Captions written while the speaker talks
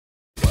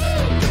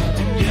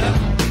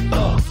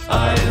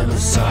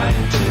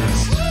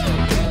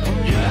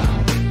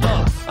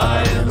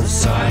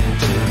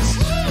scientist.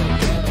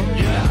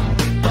 Yeah,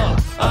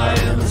 I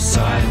am a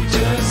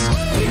scientist.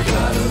 We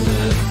gotta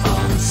live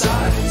on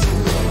science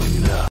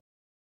alone.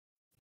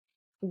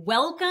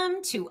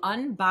 Welcome to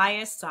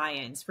Unbiased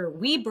Science, where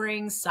we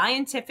bring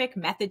scientific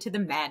method to the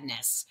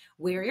madness.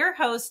 We're your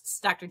hosts,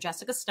 Dr.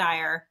 Jessica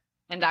Steyer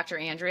and Dr.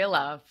 Andrea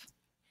Love.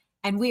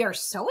 And we are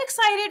so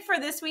excited for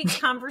this week's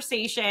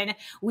conversation.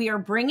 We are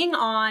bringing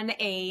on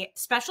a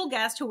special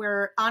guest who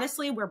we're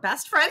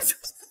best friends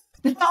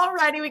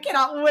already. We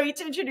cannot wait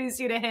to introduce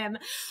you to him.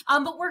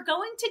 But we're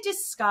going to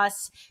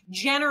discuss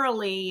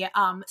generally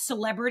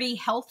celebrity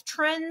health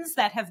trends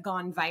that have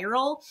gone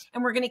viral.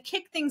 And we're going to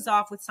kick things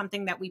off with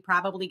something that we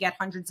probably get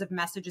hundreds of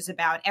messages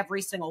about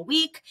every single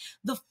week: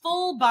 the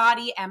full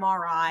body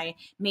MRI,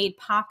 made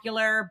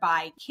popular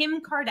by Kim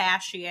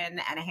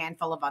Kardashian and a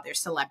handful of other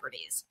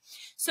celebrities.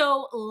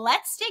 So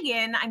let's dig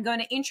in. I'm going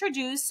to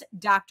introduce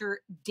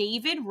Dr.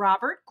 David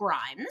Robert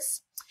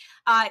Grimes.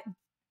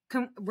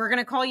 We're going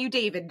to call you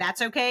David.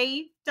 That's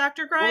okay,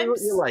 Dr.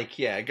 Grimes? You like,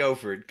 yeah, go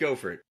for it. Go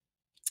for it.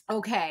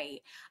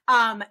 Okay.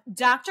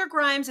 Dr.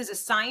 Grimes is a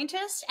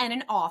scientist and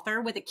an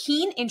author with a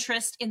keen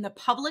interest in the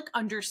public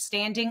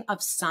understanding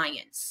of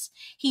science.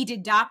 He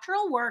did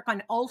doctoral work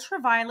on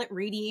ultraviolet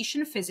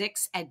radiation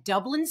physics at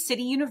Dublin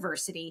City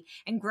University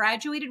and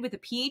graduated with a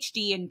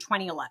PhD in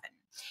 2011.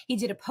 He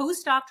did a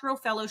postdoctoral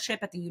fellowship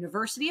at the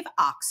University of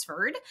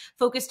Oxford,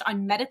 focused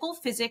on medical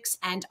physics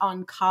and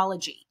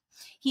oncology.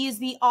 He is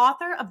the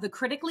author of the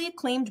critically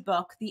acclaimed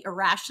book, The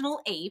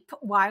Irrational Ape: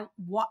 Why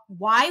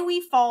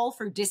We Fall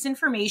for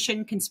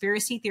Disinformation,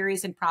 Conspiracy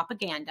Theories, and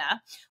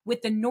Propaganda,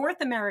 with the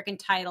North American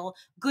title,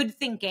 Good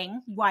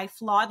Thinking: Why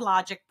Flawed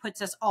Logic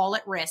Puts Us All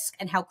at Risk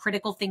and How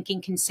Critical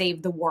Thinking Can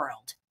Save the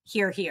World.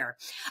 Hear, hear.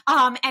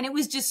 And it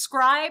was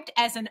described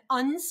as an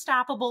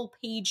unstoppable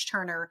page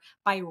turner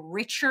by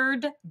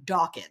Richard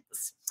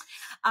Dawkins.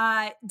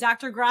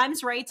 Dr.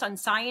 Grimes writes on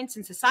science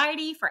and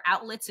society for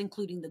outlets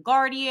including The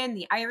Guardian,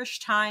 The Irish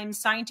Times,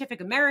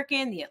 Scientific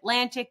American, The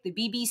Atlantic, the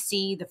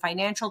BBC, The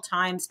Financial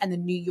Times, and The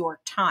New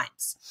York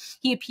Times.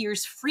 He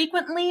appears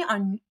frequently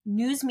on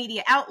news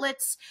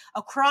outlets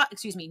across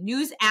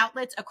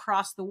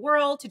the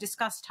world to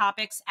discuss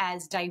topics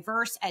as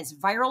diverse as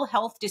viral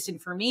health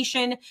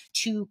disinformation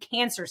to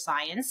cancer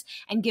science,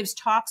 and gives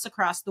talks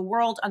across the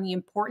world on the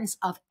importance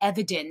of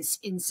evidence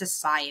in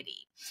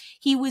society.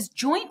 He was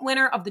joint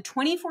winner of the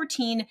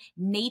 2014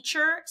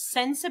 Nature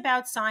Sense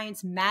About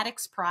Science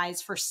Maddox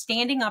Prize for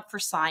standing up for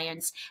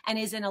science and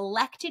is an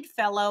elected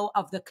fellow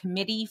of the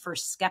Committee for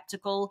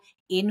Skeptical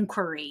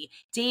Inquiry.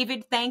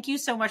 David, thank you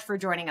so much for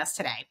joining us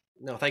today.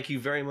 No, thank you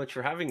very much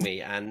for having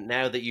me. And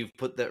now that you've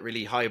put that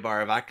really high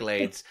bar of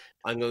accolades,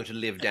 I'm going to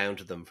live down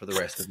to them for the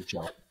rest of the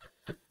show.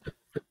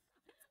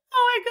 Oh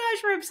my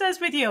gosh, we're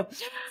obsessed with you.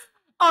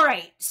 All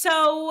right,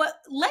 so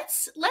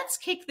let's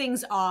kick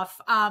things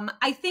off.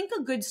 I think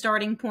a good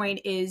starting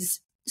point is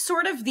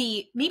sort of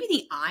maybe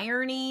the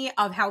irony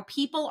of how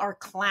people are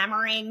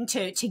clamoring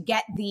to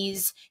get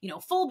these,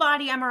 full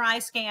body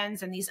MRI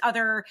scans and these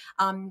other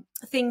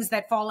things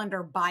that fall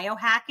under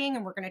biohacking.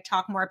 And we're going to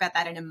talk more about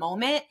that in a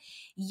moment.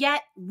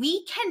 Yet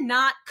we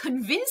cannot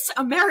convince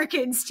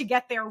Americans to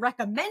get their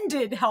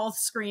recommended health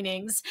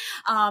screenings,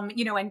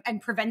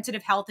 and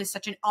preventative health is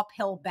such an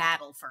uphill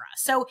battle for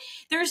us. So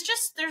there's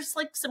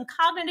like some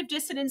cognitive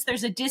dissonance.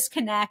 There's a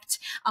disconnect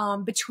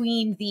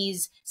between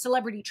these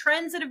celebrity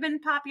trends that have been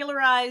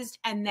popularized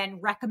and then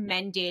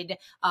recommended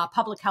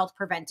public health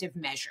preventive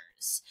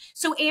measures.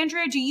 So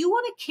Andrea, do you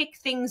want to kick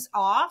things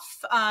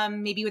off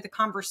maybe with a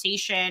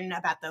conversation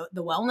about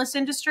the wellness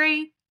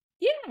industry?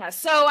 Yeah.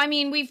 So, I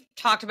mean, we've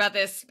talked about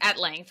this at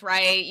length,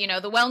 right?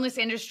 The wellness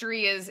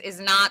industry is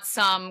not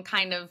some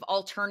kind of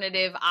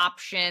alternative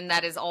option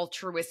that is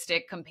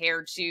altruistic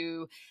compared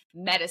to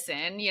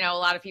medicine. A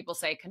lot of people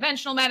say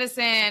conventional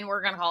medicine.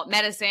 We're going to call it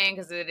medicine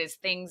because it is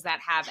things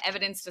that have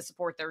evidence to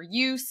support their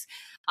use.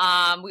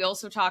 We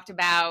also talked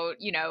about,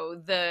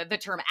 the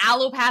term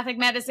allopathic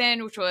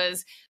medicine, which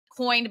was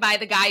coined by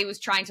the guy who was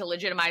trying to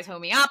legitimize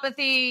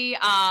homeopathy.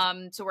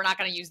 So we're not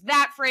going to use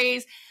that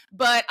phrase,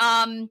 but,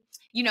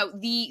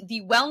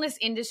 the wellness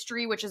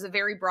industry, which is a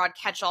very broad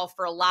catch-all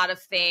for a lot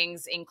of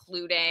things,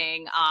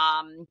 including,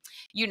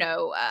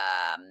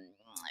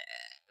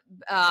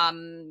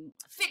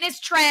 fitness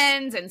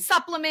trends and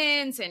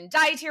supplements and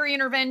dietary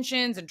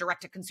interventions and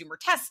direct-to-consumer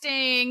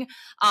testing.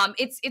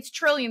 It's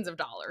trillions of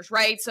dollars,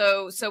 right?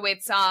 So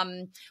it's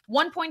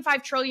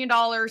 $1.5 trillion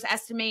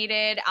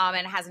estimated,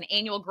 and has an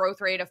annual growth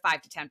rate of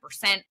 5 to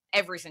 10%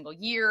 every single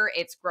year.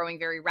 It's growing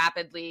very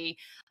rapidly.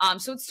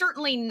 So it's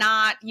certainly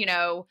not,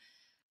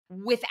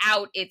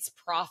 without its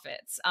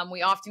profits.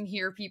 We often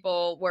hear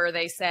people where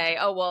they say,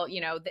 oh, well,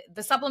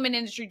 the supplement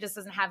industry just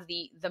doesn't have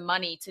the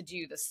money to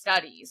do the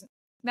studies.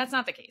 That's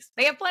not the case.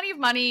 They have plenty of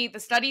money. The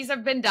studies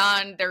have been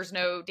done. There's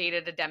no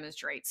data to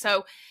demonstrate.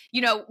 So,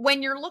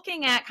 when you're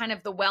looking at kind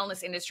of the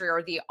wellness industry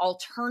or the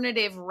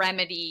alternative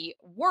remedy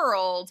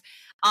world,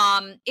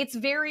 it's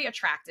very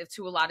attractive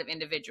to a lot of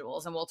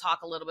individuals. And we'll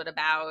talk a little bit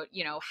about,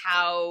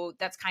 how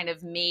that's kind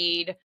of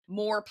made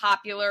more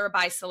popular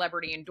by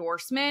celebrity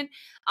endorsement.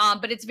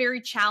 But it's very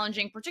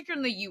challenging,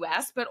 particularly in the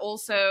US, but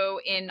also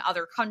in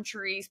other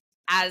countries,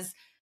 as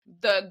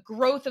the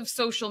growth of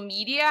social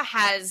media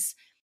has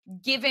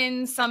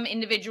given some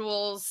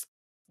individuals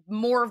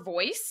more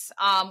voice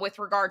with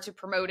regard to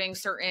promoting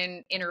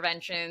certain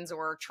interventions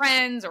or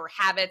trends or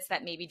habits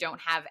that maybe don't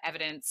have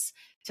evidence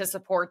to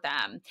support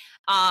them.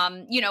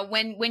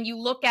 When you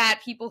look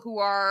at people who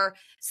are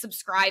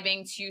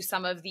subscribing to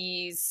some of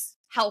these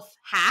health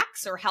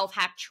hacks or health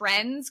hack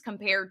trends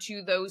compared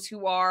to those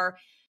who are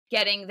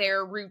getting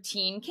their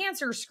routine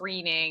cancer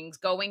screenings,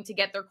 going to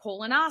get their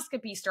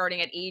colonoscopy starting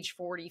at age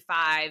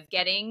 45,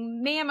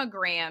 getting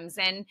mammograms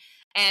and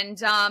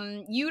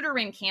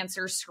uterine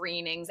cancer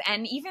screenings,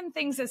 and even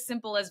things as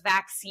simple as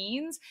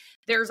vaccines,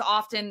 there's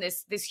often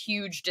this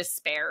huge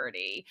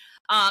disparity.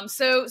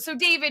 So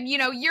David,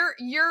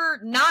 you're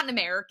not an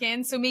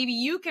American, so maybe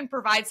you can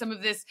provide some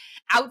of this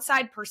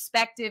outside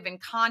perspective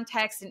and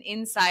context and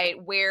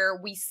insight where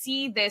we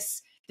see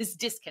this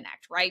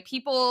disconnect, right?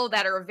 People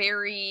that are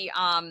very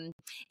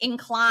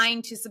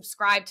inclined to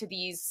subscribe to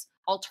these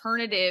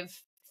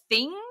alternative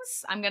things.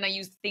 I'm going to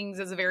use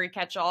things as a very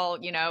catch-all,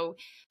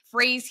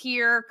 phrase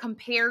here,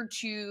 compared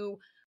to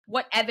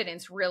what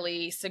evidence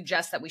really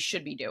suggests that we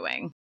should be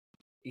doing.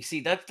 You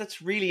see,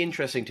 that's really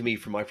interesting to me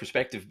from my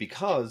perspective,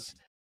 because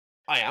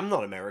I am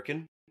not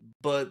American,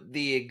 but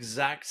the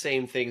exact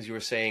same things you were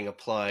saying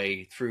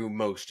apply through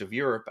most of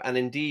Europe, and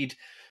indeed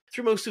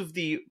through most of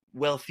the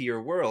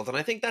wealthier world. And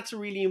I think that's a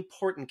really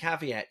important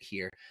caveat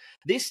here.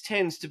 This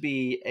tends to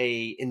be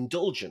a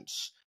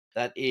indulgence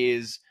that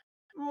is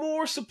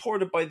more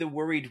supported by the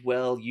worried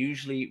well,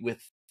 usually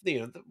with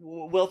the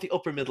wealthy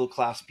upper middle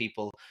class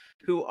people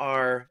who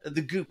are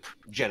the goop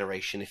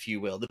generation, if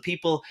you will, the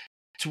people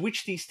to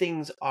which these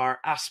things are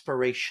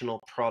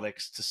aspirational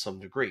products to some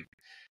degree.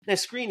 Now,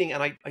 screening,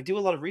 and I do a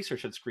lot of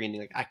research on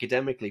screening, like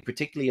academically,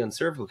 particularly on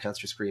cervical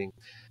cancer screening,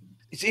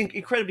 it's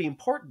incredibly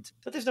important,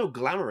 but there's no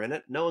glamour in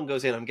it. No one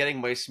goes in, I'm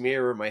getting my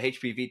smear or my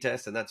HPV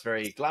test, and that's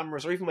very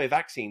glamorous, or even my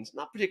vaccines,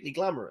 not particularly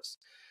glamorous.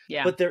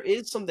 Yeah. But there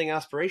is something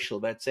aspirational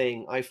about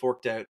saying, I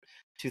forked out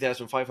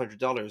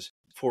 $2,500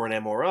 for an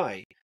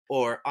MRI,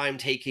 or I'm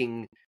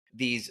taking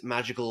these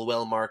magical,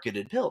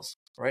 well-marketed pills,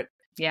 right?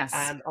 Yes.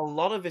 And a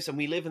lot of this, and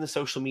we live in the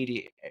social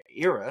media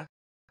era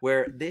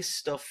where this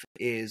stuff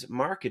is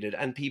marketed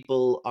and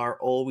people are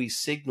always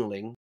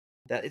signaling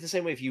that it's the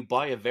same way. If you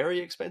buy a very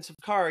expensive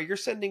car, you're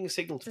sending a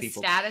signal to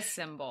people. It's a status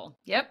symbol.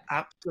 Yep.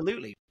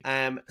 Absolutely.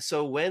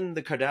 So when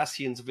the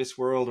Kardashians of this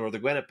world, or the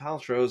Gwyneth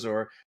Paltrows,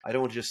 or I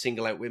don't want to just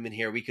single out women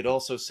here, we could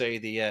also say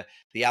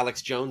the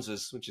Alex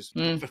Joneses, which is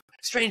a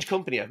strange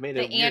company. I've made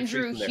a the weird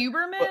Andrew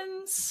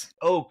Hubermans.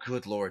 But, oh,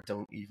 good Lord!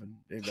 Don't even.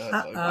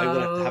 I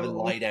would have to have a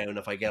lie down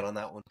if I get on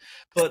that one.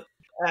 But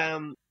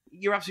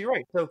you're absolutely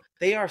right. So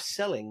they are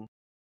selling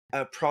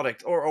a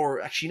product,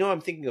 or actually, no,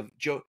 I'm thinking of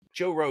Joe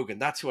Rogan.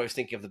 That's who I was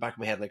thinking of the back of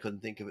my head, and I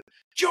couldn't think of it.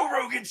 Joe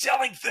Rogan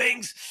selling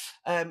things.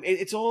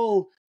 It's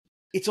all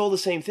the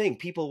same thing.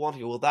 People want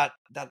to go, well, that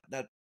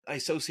I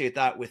associate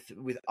that with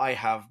I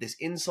have this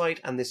insight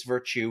and this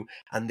virtue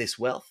and this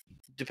wealth,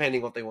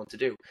 depending what they want to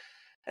do.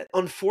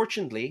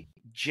 Unfortunately,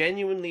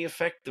 genuinely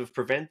effective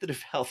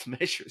preventative health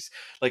measures,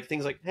 like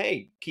things like,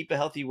 hey, keep a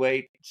healthy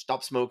weight,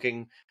 stop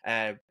smoking,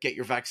 get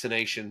your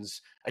vaccinations,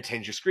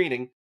 attend your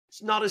screening.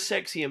 It's not as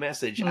sexy a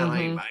message, and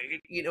I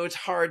it's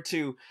hard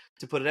to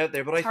put it out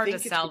there. But I think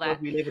it's because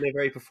we live in a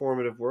very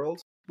performative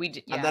world,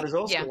 and that is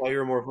also why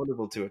you're more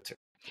vulnerable to it too.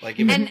 Like,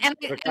 if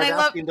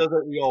Kardashian does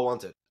it, we all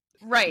want it.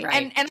 Right.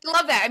 And I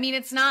love that. I mean,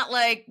 it's not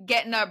like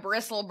getting a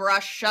bristle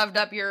brush shoved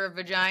up your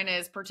vagina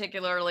is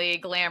particularly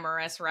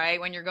glamorous, right?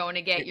 When you're going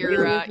to get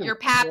your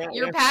pap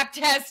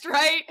test,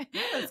 right?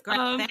 That's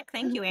great.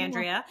 Thank you,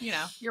 Andrea.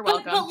 You're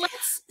welcome. But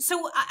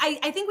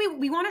I think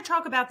we want to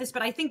talk about this,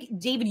 but I think,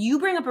 David, you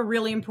bring up a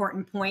really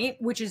important point,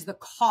 which is the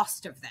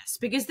cost of this,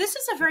 because this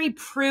is a very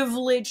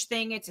privileged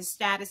thing. It's a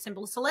status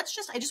symbol. So I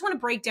just want to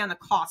break down the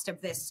cost of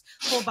this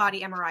full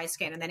body MRI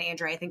scan. And then,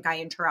 Andrea, I think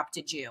I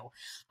interrupted you.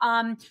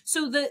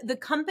 So the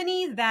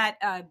company that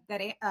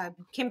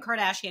Kim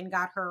Kardashian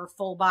got her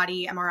full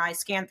body MRI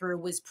scan through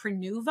was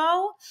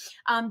Prenuvo.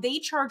 They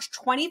charge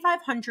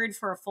 $2,500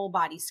 for a full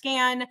body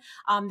scan.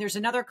 There's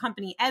another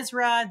company,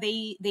 Ezra.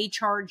 They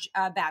charge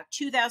about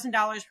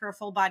 $2,000 for a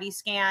full body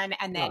scan,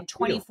 and then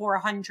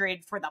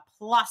 $2,400 for the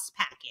plus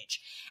package.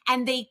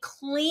 And they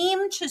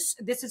claim to,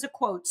 this is a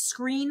quote,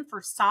 screen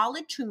for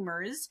solid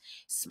tumors,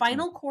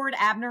 spinal cord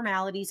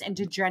abnormalities and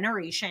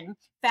degeneration,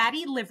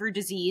 fatty liver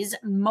disease,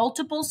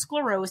 multiple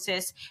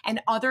sclerosis, and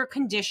other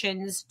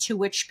conditions to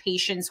which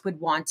patients would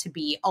want to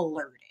be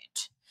alerted.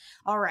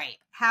 All right.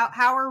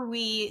 How are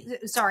we?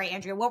 Sorry,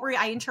 Andrea, what were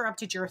I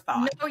interrupted your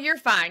thought? No, you're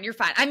fine. You're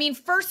fine. I mean,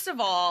 first of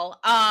all,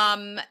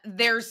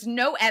 there's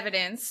no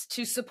evidence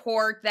to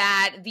support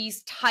that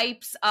these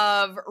types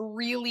of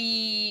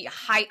really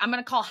high, I'm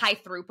going to call high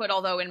throughput,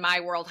 although in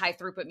my world, high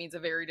throughput means a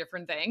very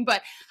different thing,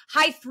 but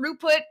high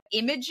throughput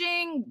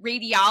imaging,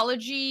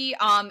 radiology,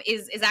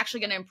 is actually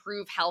going to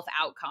improve health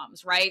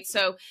outcomes, right?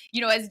 So,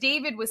 as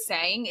David was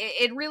saying,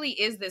 it really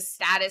is this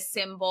status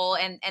symbol,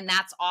 and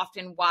that's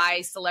often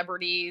why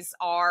celebrities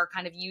are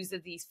kind of used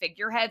as these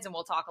figureheads, and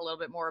we'll talk a little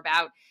bit more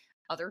about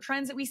other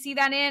trends that we see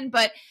that in,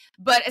 but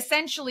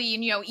essentially,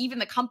 even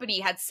the company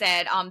had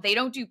said they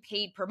don't do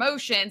paid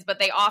promotions, but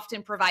they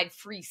often provide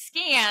free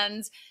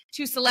scans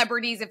to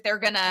celebrities if they're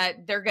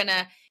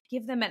gonna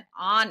give them an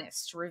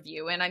honest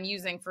review. And I'm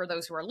using, for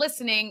those who are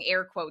listening,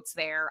 air quotes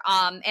there.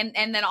 And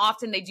then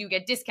often they do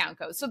get discount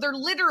codes. So they're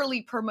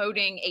literally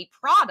promoting a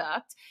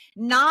product,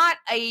 not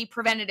a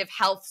preventative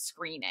health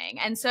screening.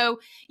 And so,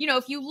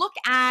 if you look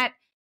at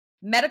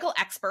medical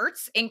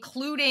experts,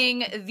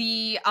 including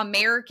the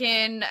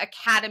American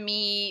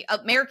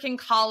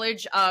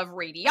College of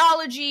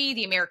Radiology,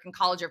 the American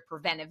College of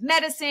Preventive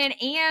Medicine,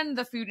 and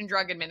the Food and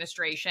Drug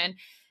Administration,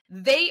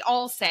 they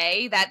all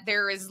say that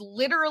there is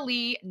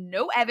literally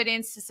no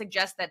evidence to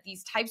suggest that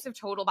these types of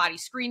total body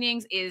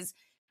screenings is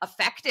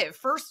effective,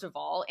 first of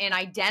all, in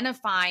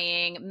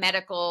identifying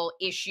medical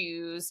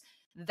issues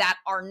that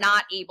are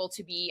not able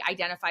to be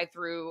identified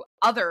through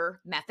other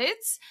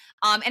methods.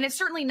 And it's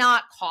certainly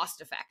not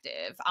cost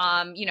effective.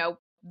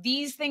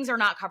 These things are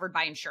not covered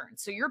by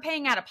insurance. So you're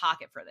paying out of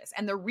pocket for this.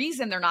 And the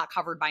reason they're not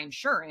covered by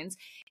insurance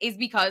is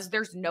because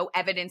there's no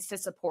evidence to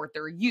support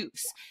their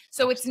use.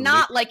 So it's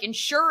not like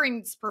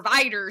insurance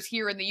providers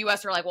here in the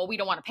US are like, well, we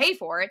don't want to pay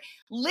for it.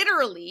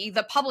 Literally,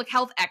 the public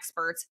health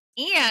experts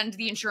and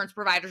the insurance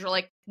providers are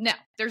like, no,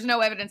 there's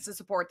no evidence to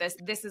support this.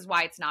 This is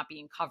why it's not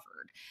being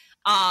covered.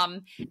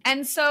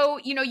 And so,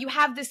 you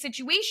have this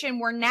situation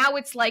where now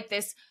it's like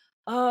this,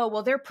 oh,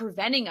 well, they're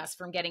preventing us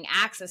from getting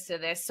access to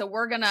this. So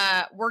we're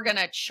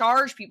gonna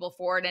charge people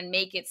for it and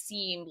make it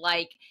seem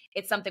like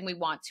it's something we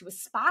want to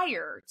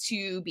aspire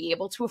to be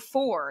able to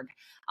afford.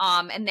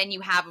 And then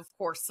you have, of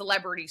course,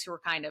 celebrities who are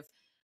kind of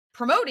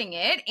promoting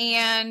it.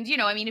 And,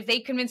 if they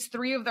convince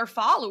 3 of their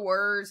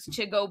followers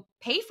to go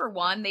pay for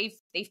one,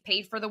 they've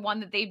paid for the one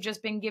that they've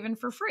just been given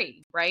for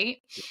free, right?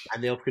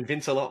 And they'll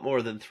convince a lot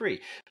more than 3.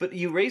 But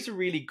you raise a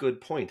really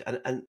good point.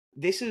 And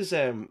this is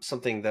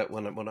something that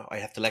when I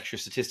have to lecture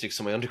statistics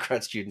to my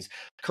undergrad students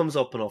comes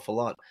up an awful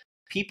lot.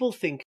 People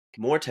think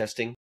more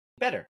testing,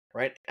 better,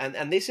 right?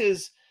 And this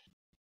is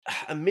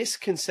a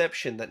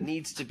misconception that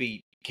needs to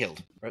be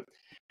killed, right?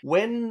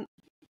 When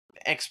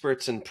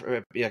experts and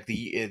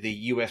the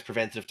US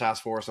Preventive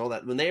Task Force and all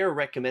that, when they are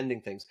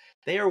recommending things,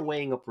 they are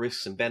weighing up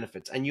risks and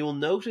benefits. And you'll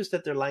notice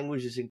that their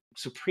language is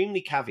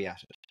supremely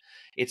caveated.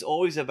 It's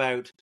always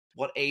about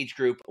what age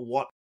group,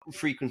 what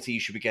frequency you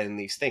should be getting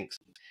these things.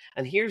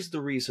 And here's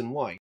the reason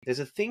why. There's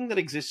a thing that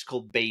exists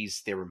called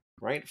Bayes' theorem,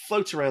 right? It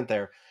floats around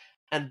there.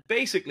 And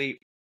basically,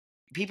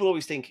 people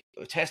always think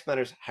a test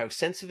matters how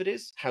sensitive it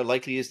is, how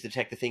likely it is to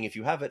detect the thing if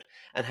you have it,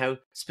 and how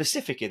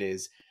specific it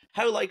is.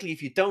 How likely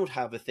if you don't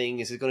have a thing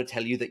is it going to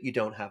tell you that you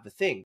don't have a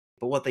thing?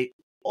 But what they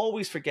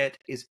always forget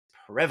is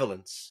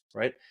prevalence,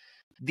 right?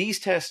 These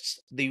tests,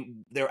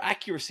 their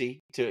accuracy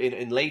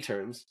in lay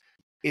terms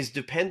is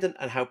dependent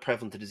on how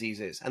prevalent the disease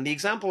is. And the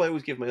example I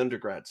always give my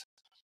undergrads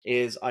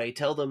is I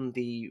tell them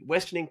the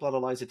Western ink blot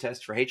ELISA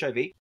test for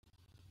HIV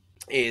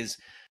is,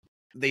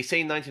 they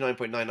say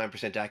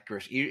 99.99%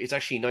 accurate. It's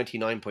actually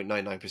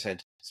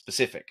 99.99%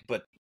 specific,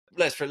 but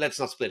let's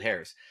not split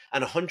hairs,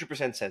 and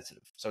 100%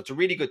 sensitive. So it's a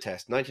really good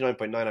test,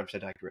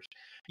 99.99% accurate.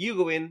 You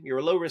go in, you're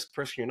a low risk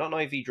person, you're not an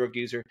IV drug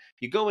user,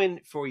 you go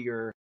in for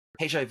your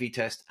HIV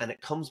test and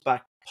it comes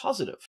back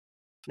positive.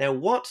 Now,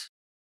 what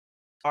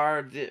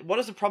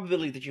is the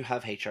probability that you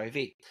have HIV?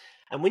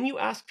 And when you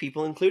ask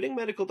people, including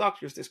medical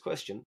doctors, this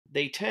question,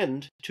 they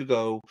tend to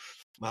go,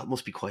 well, it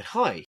must be quite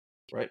high,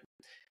 right?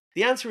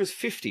 The answer is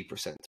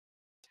 50%.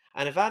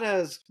 And if that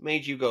has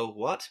made you go,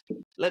 what?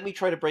 Let me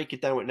try to break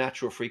it down with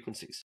natural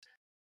frequencies.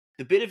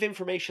 The bit of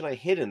information I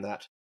hid in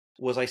that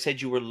was I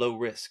said you were low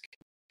risk.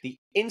 The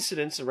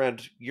incidence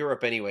around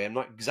Europe anyway, I'm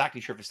not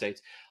exactly sure for states,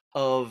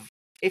 of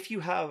if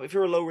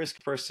you're a low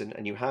risk person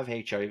and you have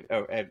HIV,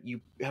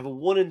 you have a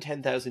 1 in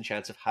 10,000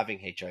 chance of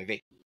having HIV,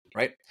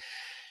 right?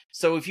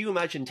 So if you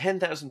imagine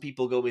 10,000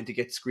 people go in to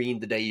get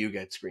screened the day you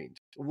get screened,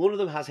 one of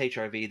them has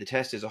HIV, the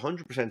test is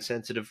 100%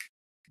 sensitive,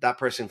 that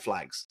person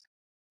flags.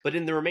 But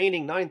in the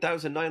remaining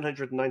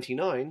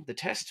 9,999, the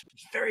test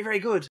is very, very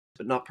good,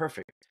 but not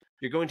perfect.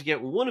 You're going to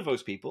get one of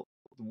those people,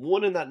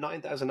 one in that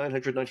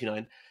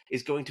 9,999,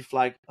 is going to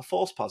flag a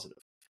false positive.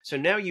 So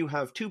now you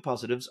have 2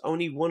 positives,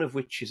 only one of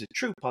which is a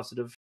true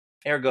positive,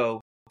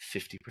 ergo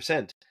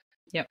 50%.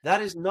 Yep.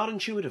 That is not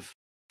intuitive.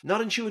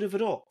 Not intuitive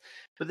at all.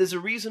 But there's a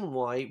reason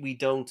why we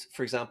don't,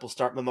 for example,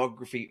 start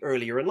mammography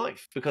earlier in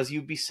life, because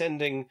you'd be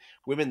sending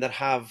women that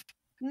have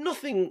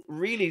nothing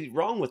really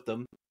wrong with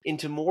them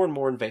into more and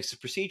more invasive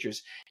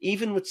procedures.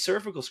 Even with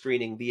cervical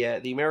screening,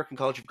 the American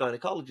College of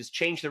Gynecologists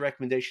changed their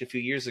recommendation a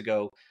few years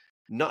ago.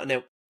 Not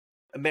now.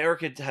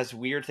 America has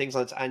weird things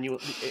on its annual.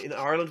 In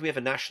Ireland, we have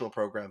a national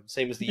program,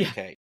 same as the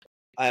UK.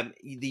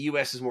 The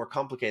US is more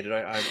complicated.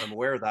 I'm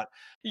aware of that,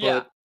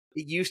 but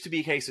it used to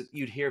be a case that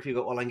you'd hear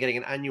people go, "Well, I'm getting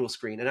an annual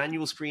screen." An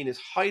annual screen is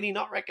highly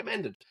not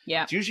recommended.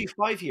 Yeah, It's usually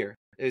 5 year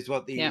is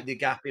what the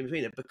gap in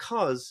between it,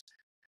 because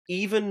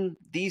even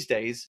these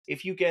days,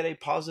 if you get a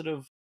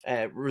positive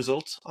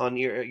result on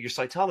your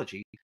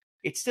cytology,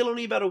 it's still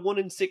only about a 1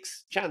 in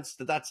 6 chance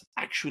that that's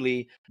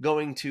actually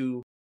going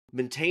to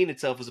maintain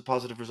itself as a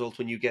positive result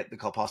when you get the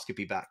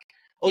colposcopy back.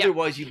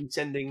 Otherwise, you'd be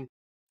sending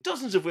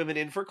dozens of women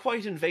in for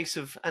quite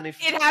invasive, and if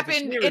it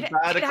happened, if it's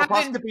bad, a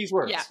colposcopy's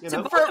worse. Yeah, you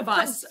know? both of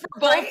us,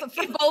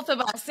 for both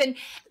of us,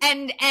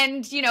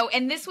 and you know,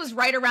 and this was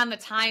right around the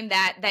time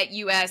that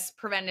U.S.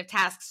 Preventive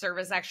Task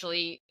Service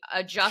actually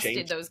adjusted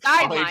Changed those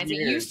guidelines. It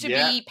years, used to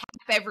be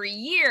PAP every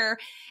year,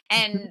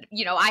 and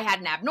you know, I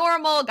had an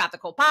abnormal, got the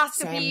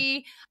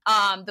colposcopy.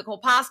 The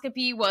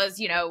colposcopy was,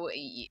 you know,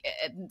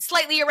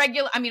 slightly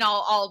irregular. I mean,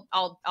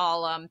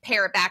 I'll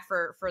pare it back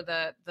for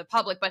the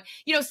public, but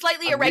you know,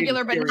 slightly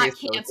irregular, but not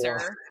cancer.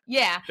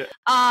 Yeah.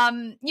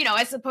 You know,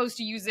 as opposed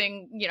to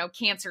using, you know,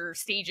 cancer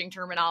staging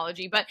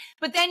terminology, but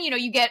then, you know,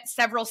 you get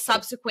several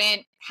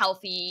subsequent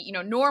healthy, you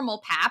know,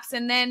 normal PAPs,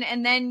 and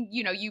then,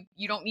 you know,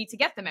 you don't need to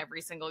get them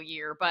every single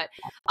year. But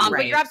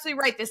you're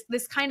absolutely right.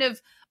 This kind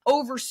of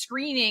over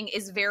screening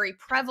is very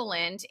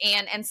prevalent,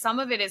 and some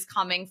of it is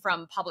coming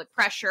from public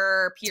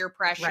pressure, peer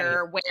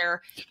pressure,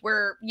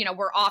 where you know,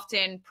 we're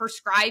often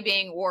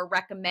prescribing or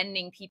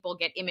recommending people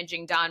get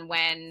imaging done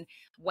when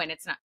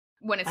it's not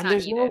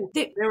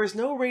needed. There is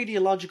no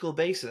radiological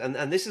basis,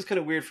 and this is kind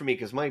of weird for me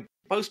because my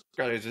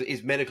postgraduate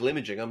is medical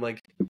imaging. I'm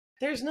like,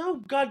 there's no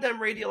goddamn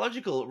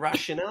radiological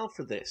rationale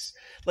for this.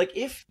 Like,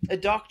 if a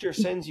doctor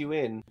sends you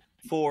in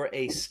for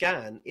a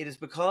scan, it is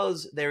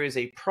because there is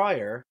a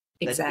prior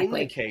that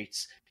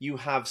indicates you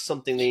have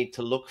something they need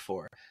to look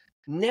for.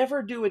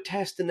 Never do a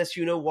test unless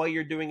you know why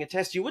you're doing a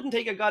test. You wouldn't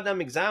take a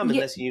goddamn exam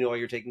unless you know why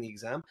you're taking the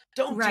exam.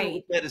 Don't do it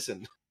with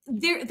medicine.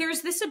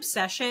 There's this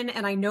obsession,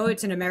 and I know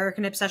it's an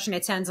American obsession.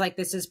 It sounds like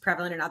this is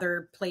prevalent in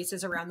other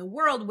places around the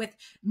world, with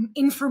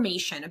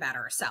information about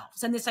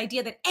ourselves, and this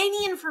idea that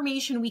any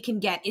information we can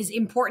get is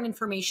important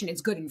information, it's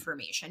good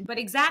information. But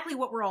exactly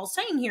what we're all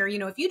saying here, you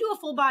know, if you do a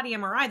full body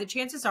MRI, the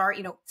chances are,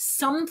 you know,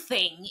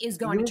 something is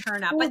going to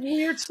turn up. But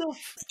weird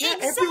stuff.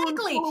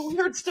 Exactly.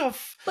 Weird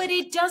stuff. But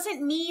it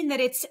doesn't mean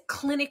that it's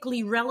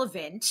clinically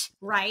relevant,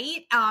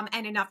 right?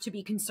 And enough to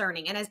be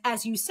concerning. And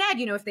as you said,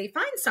 you know, if they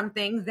find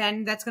something,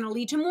 then that's going to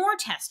lead to more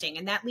testing,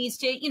 and that leads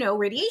to, you know,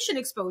 radiation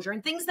exposure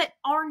and things that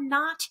are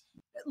not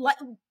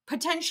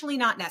potentially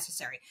not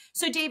necessary.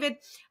 So David,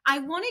 I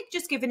want to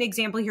just give an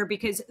example here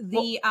because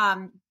the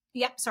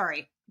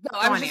sorry. No,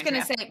 I was just going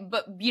to say,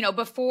 but you know,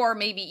 before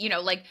maybe, you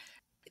know, like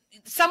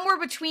somewhere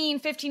between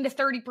 15 to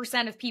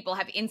 30% of people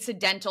have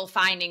incidental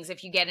findings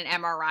if you get an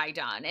MRI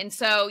done. And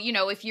so, you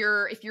know, if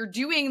you're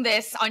doing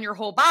this on your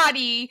whole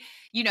body,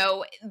 you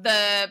know,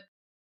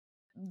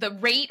 the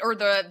rate or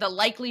the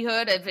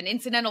likelihood of an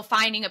incidental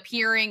finding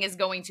appearing is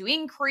going to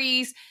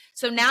increase.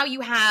 So now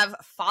you have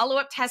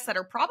follow-up tests that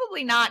are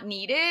probably not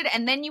needed.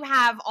 And then you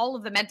have all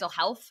of the mental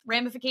health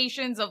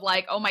ramifications of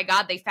like, oh my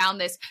God, they found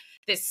this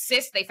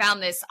cyst, they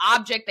found this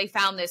object, they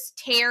found this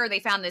tear, they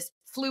found this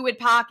fluid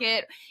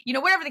pocket, you know,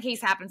 whatever the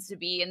case happens to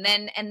be. And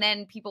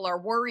then people are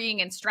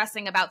worrying and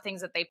stressing about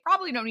things that they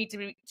probably don't need to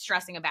be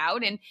stressing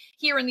about. And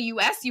here in the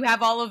US, you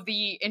have all of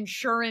the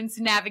insurance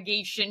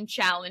navigation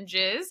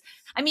challenges.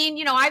 I mean,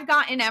 you know, I've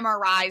gotten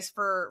MRIs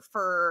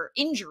for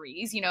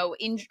injuries, you know,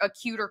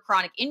 acute or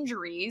chronic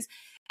injuries.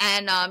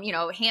 And, you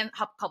know, a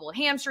couple of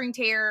hamstring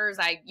tears.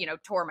 I, you know,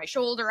 tore my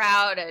shoulder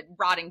out, a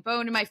rotting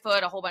bone in my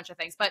foot, a whole bunch of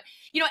things. But,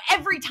 you know,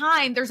 every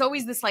time there's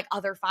always this like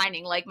other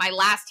finding, like my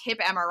last hip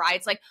MRI,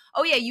 it's like,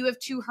 oh yeah, you have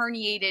 2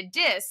 herniated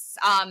discs,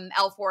 L4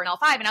 and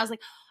L5. And I was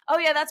like, oh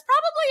yeah, that's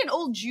probably an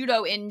old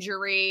judo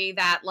injury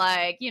that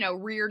like, you know,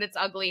 reared its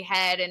ugly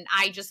head. And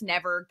I just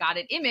never got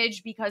it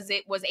imaged because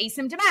it was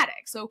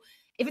asymptomatic. So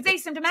if it's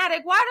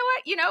asymptomatic, why do I,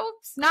 you know,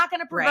 it's not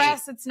going to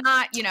progress. Right. It's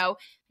not, you know,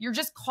 you're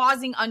just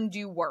causing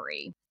undue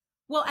worry.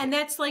 Well, and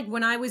that's like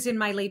when I was in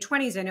my late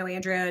 20s, I know,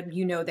 Andrea,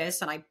 you know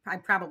this, and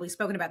I've probably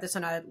spoken about this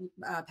on a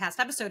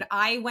past episode.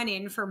 I went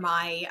in for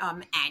my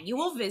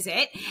annual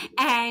visit,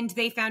 and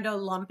they found a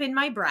lump in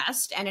my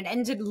breast, and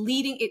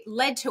it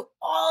led to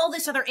all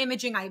this other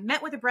imaging. I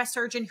met with a breast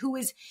surgeon who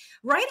was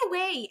right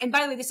away, and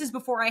by the way, this is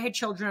before I had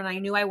children, and I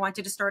knew I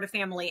wanted to start a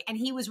family, and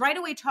he was right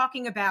away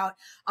talking about,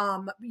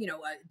 you know,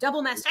 a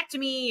double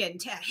mastectomy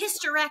and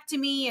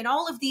hysterectomy and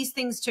all of these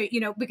things to, you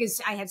know, because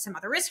I had some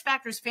other risk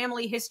factors,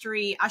 family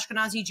history,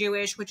 Ashkenazi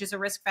Jewish, which is a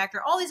risk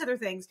factor, all these other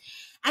things.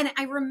 And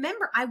I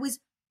remember I was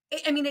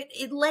I mean,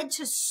 it led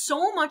to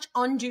so much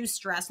undue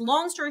stress.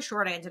 Long story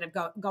short, I ended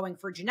up going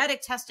for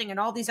genetic testing and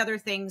all these other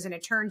things. And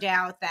it turned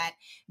out that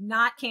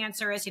not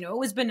cancerous, it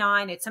was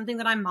benign. It's something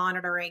that I'm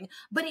monitoring,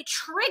 but it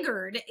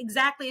triggered,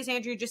 exactly as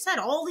Andrea just said,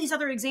 all these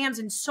other exams,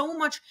 and so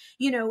much,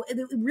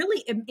 it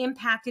really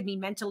impacted me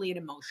mentally and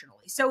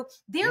emotionally. So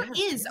there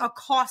is a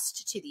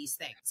cost to these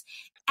things.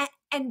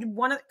 And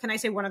can I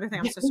say one other thing?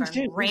 I'm so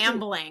sorry, I'm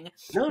rambling.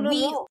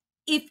 No.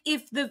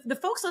 If the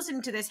folks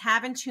listening to this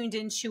haven't tuned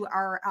into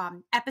our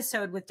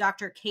episode with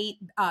Dr. Kate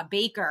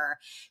Baker,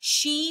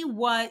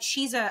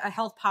 she's a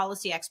health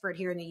policy expert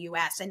here in the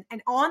U.S. And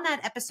on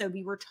that episode,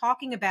 we were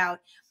talking about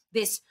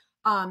this.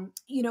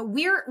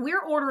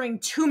 We're ordering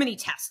too many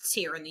tests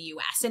here in the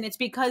U.S. and it's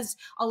because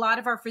a lot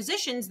of our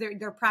physicians,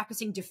 they're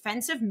practicing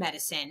defensive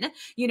medicine.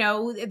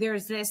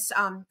 There's this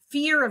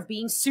fear of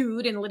being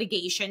sued in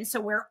litigation. So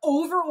we're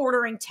over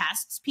ordering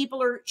tests.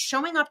 People are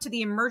showing up to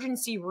the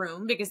emergency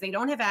room because they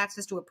don't have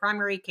access to a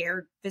primary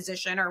care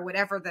physician or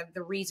whatever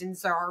the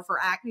reasons are for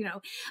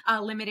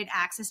limited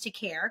access to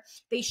care.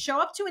 They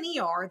show up to an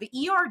ER. The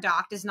ER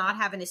doc does not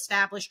have an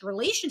established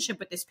relationship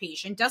with this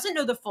patient, doesn't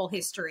know the full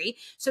history.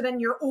 So then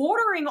you're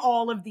ordering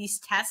all of these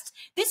tests.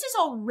 This is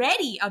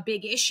already a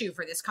big issue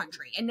for this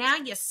country. And now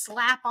you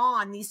slap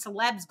on these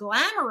celebs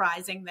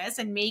glamorizing this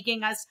and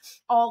making us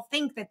all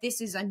think that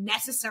this is a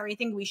necessary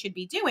thing we should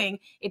be doing.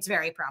 It's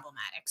very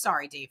problematic.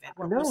 Sorry, David.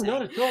 No,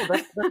 not at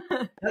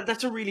all.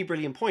 That's a really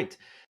brilliant point.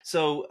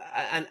 So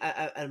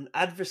an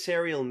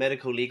adversarial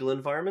medical legal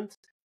environment,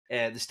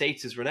 the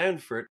States is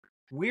renowned for it.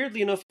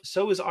 Weirdly enough,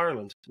 so is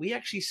Ireland. We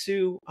actually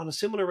sue on a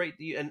similar rate,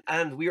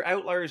 and we're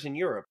outliers in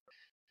Europe.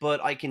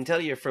 But I can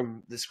tell you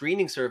from the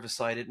screening service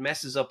side, it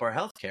messes up our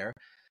healthcare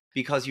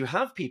because you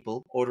have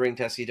people ordering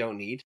tests you don't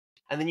need.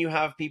 And then you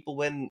have people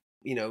when,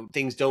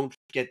 things don't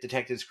get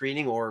detected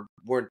screening or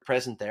weren't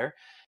present there,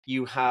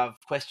 you have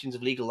questions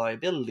of legal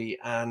liability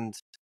and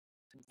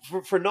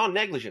for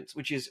non-negligence,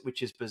 which is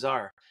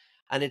bizarre.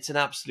 And it's an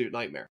absolute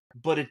nightmare.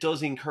 But it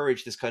does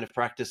encourage this kind of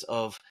practice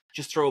of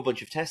just throw a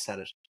bunch of tests at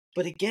it.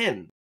 But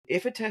again,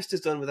 if a test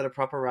is done without a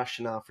proper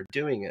rationale for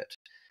doing it,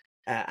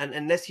 and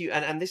unless you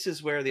and this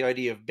is where the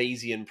idea of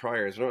Bayesian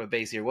priors,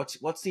 Bayesian,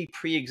 what's the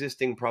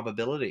pre-existing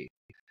probability,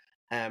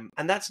 and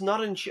that's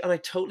not and I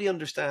totally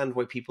understand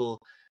why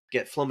people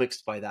get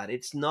flummoxed by that.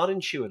 It's not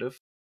intuitive.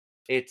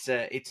 It's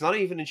not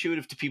even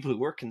intuitive to people who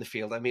work in the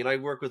field. I mean, I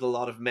work with a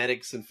lot of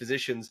medics and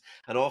physicians,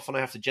 and often I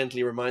have to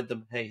gently remind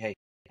them, hey,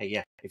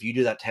 yeah, if you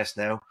do that test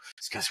now,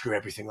 it's gonna screw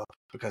everything up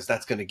because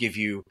that's going to give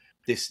you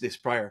this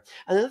prior.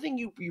 Another thing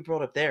you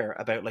brought up there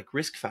about like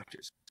risk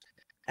factors.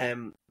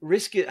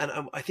 Risk, and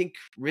I think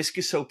risk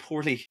is so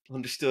poorly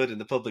understood in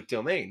the public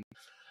domain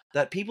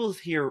that people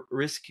hear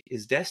risk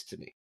is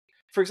destiny.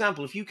 For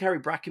example, if you carry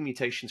BRCA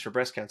mutations for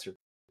breast cancer,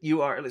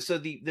 you are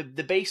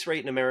the base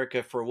rate in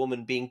America for a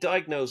woman being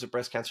diagnosed with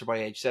breast cancer by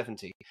age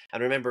 70.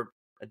 And remember,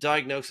 a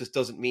diagnosis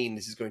doesn't mean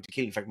this is going to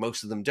kill you. In fact,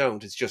 most of them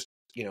don't. It's just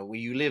when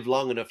you live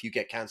long enough, you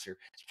get cancer.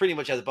 It's pretty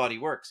much how the body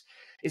works.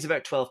 It's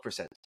about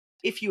 12%.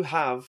 If you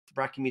have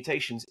BRCA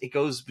mutations, it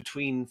goes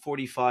between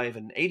 45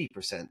 and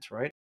 80%,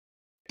 right?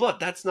 But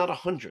that's not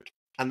 100.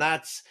 And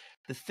that's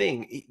the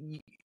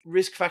thing.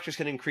 Risk factors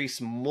can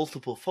increase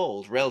multiple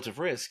fold, relative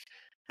risk,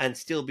 and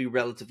still be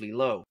relatively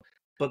low.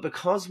 But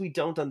because we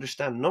don't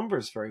understand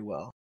numbers very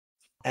well,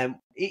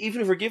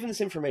 even if we're given this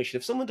information,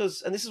 if someone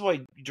does, and this is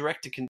why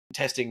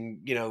testing,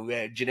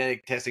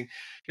 genetic testing,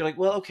 you're like,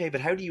 well, okay,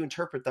 but how do you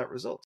interpret that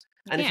result?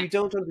 And if you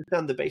don't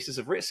understand the basis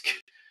of risk,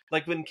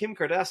 like when Kim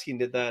Kardashian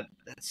did that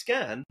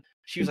scan,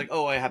 she was like,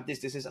 oh, I have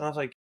this. And I was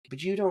like,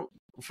 but you don't.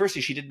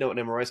 Firstly, she didn't know what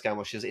an MRI scan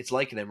was. She says it's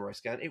like an MRI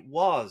scan. It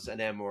was an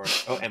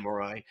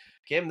MRI.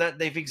 Okay, that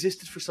they've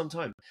existed for some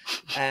time.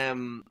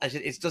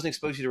 It doesn't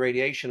expose you to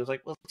radiation. I was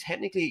like, well,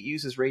 technically it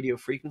uses radio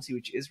frequency,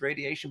 which is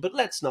radiation, but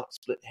let's not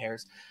split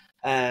hairs.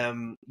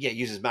 It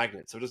uses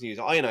magnets, so it doesn't use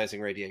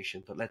ionizing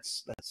radiation. But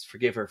let's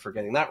forgive her for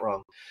getting that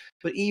wrong.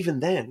 But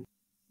even then,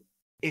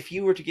 if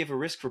you were to give a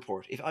risk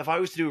report, if I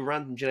was to do a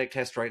random genetic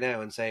test right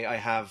now and say I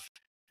have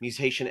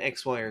mutation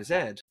X, Y, or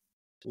Z,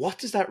 what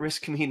does that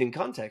risk mean in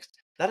context?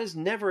 That is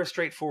never a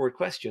straightforward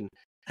question,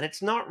 and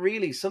it's not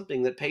really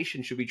something that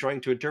patients should be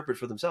trying to interpret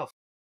for themselves.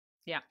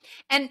 Yeah.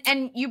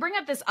 And you bring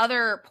up this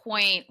other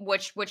point,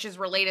 which is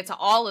related to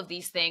all of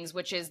these things,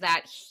 which is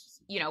that,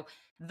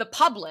 the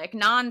public,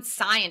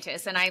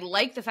 non-scientists, and I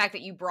like the fact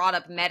that you brought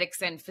up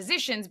medics and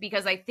physicians,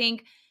 because I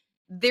think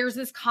there's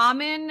this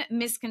common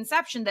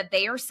misconception that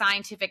they are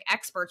scientific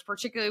experts,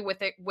 particularly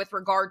with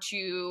regard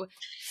to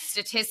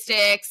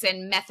statistics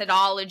and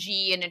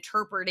methodology and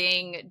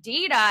interpreting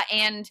data.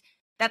 And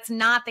that's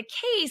not the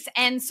case.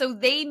 And so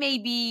they may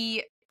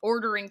be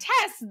ordering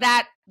tests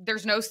that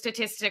there's no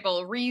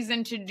statistical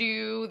reason to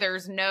do.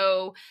 There's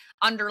no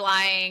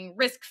underlying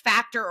risk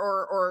factor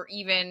or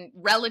even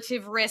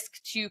relative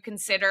risk to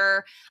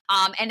consider.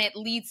 And it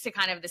leads to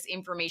kind of this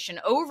information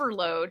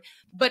overload.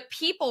 But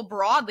people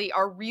broadly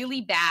are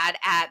really bad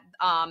at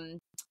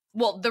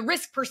the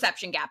risk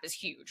perception gap is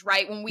huge,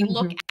 right? When we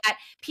look at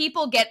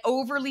people get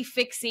overly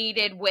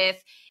fixated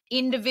with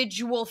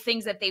individual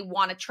things that they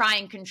want to try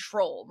and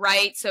control,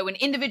 right? So an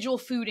individual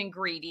food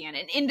ingredient,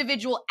 an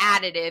individual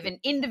additive, an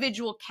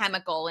individual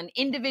chemical, an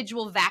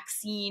individual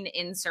vaccine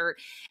insert,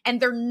 and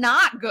they're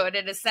not good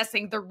at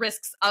assessing the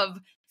risks of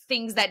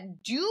things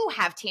that do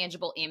have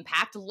tangible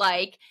impact,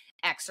 like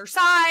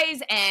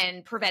exercise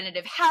and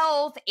preventative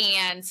health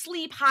and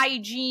sleep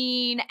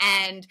hygiene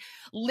and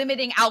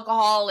limiting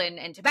alcohol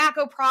and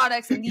tobacco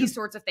products and these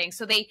sorts of things.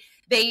 So they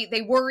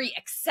worry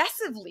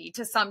excessively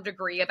to some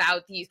degree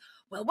about these.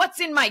 Well,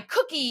 what's in my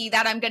cookie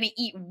that I'm going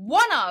to eat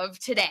one of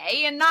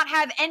today and not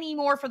have any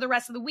more for the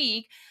rest of the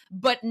week,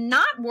 but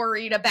not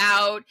worried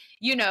about,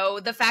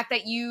 the fact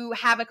that you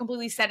have a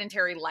completely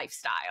sedentary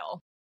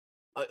lifestyle.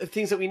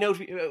 Things that we know.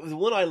 The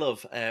one I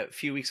love, a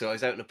few weeks ago, I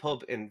was out in a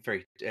pub in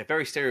very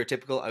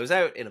stereotypical. I was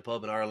out in a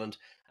pub in Ireland,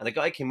 and a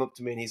guy came up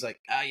to me and he's like,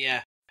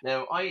 yeah.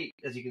 Now,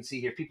 as you can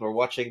see here, people are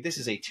watching. This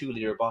is a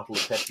 2-liter bottle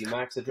of Pepsi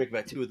Max. I drink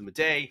about 2 of them a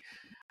day.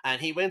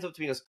 And he went up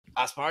to me and goes,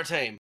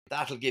 aspartame,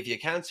 that'll give you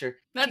cancer.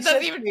 That He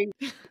doesn't says to me,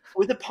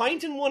 with a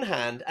pint in one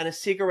hand and a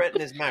cigarette in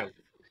his mouth.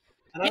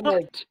 And I'm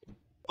like,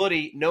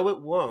 buddy, no,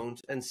 it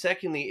won't. And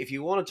secondly, if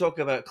you want to talk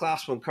about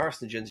class 1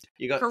 carcinogens,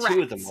 you got Correct.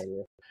 2 of them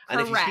here. And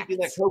if you're keeping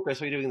that coke,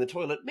 that's what you're doing in the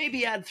toilet,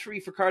 maybe add 3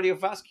 for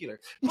cardiovascular.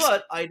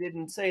 But I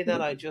didn't say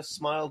that. I just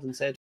smiled and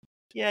said,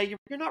 yeah, you're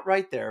not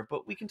right there,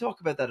 but we can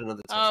talk about that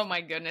another time. Oh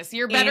my goodness,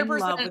 you're a better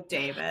person. Love with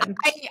David.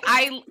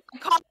 I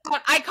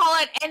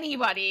call it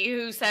anybody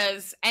who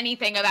says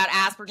anything about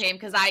aspartame,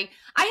 because I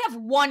have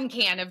 1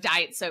 can of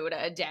diet soda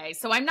a day,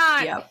 so I'm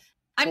not. Yep.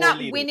 I'm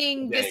not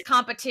winning this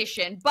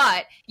competition,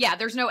 but yeah,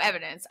 there's no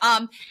evidence.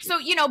 So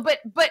but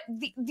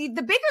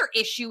the bigger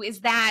issue is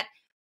that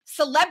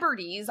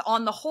celebrities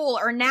on the whole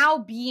are now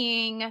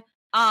being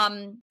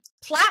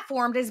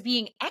platformed as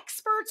being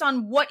experts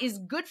on what is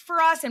good for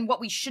us and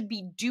what we should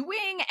be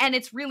doing, and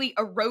it's really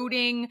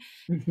eroding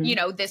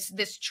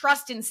this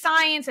trust in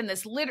science and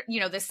this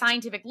this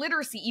scientific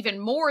literacy even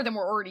more than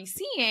we're already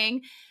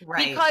seeing,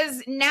 right?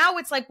 Because now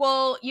it's like,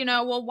 why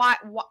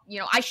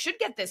I should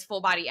get this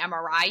full body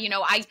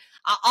MRI.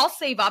 I'll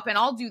save up and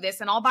I'll do this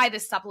and I'll buy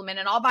this supplement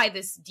and I'll buy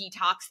this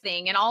detox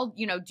thing and I'll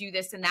do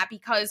this and that,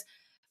 because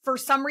for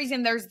some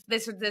reason there's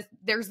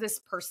this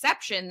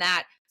perception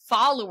that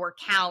follower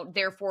count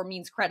therefore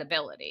means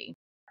credibility,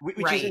 which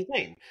is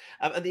insane.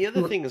 And the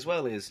other thing as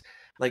well is,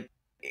 like,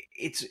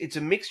 it's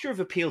a mixture of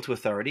appeal to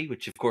authority,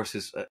 which of course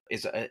is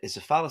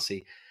a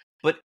fallacy,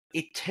 but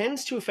it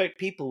tends to affect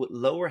people with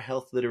lower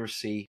health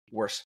literacy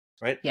worse,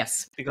 right?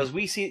 Yes, because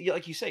we see,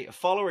 like you say, a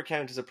follower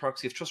count is a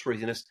proxy of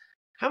trustworthiness.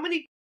 How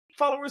many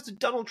followers did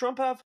Donald Trump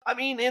have? I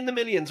mean, in the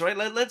millions, right?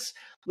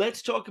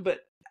 Let's talk about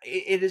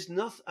it. Is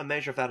not a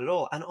measure of that at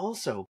all. And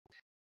also,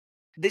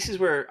 this is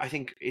where I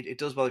think it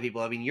does bother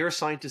people. I mean, you're a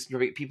scientist and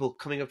you're people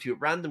coming up to you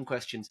with random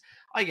questions.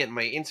 I get in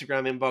my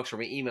Instagram inbox or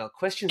my email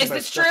questions. Is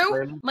this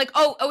true? Like,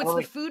 it's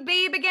the food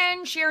babe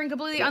again, sharing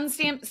completely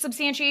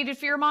unsubstantiated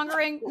fear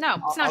mongering? No,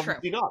 it's not true.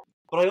 Not.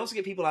 But I also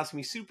get people asking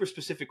me super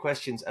specific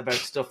questions about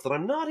stuff that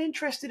I'm not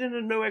interested in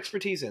and no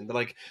expertise in. They're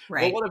like,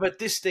 well, what about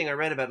this thing I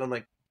read about? And I'm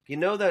like,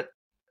 that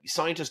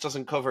scientist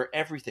doesn't cover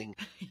everything.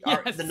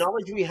 Yes. The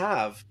knowledge we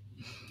have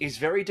is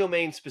very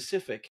domain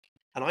specific.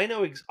 And I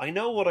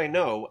know what I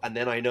know, and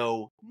then I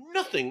know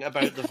nothing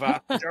about the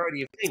vast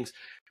majority of things.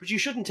 But you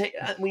shouldn't take,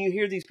 when you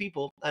hear these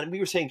people, and we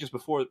were saying just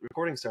before the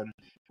recording started,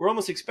 we're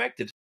almost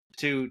expected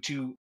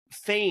to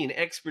feign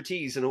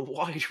expertise in a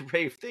wide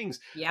array of things.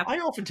 Yep. I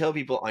often tell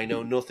people I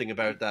know nothing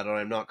about that, and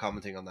I'm not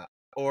commenting on that.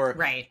 Or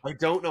I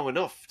don't know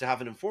enough to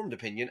have an informed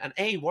opinion.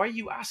 And why are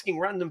you asking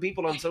random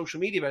people on social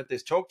media about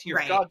this? Talk to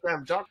your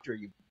goddamn doctor,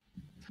 you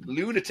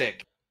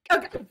lunatic.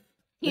 Okay.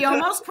 He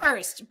almost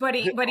cursed, but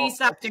he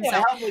stopped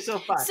himself. I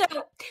myself back.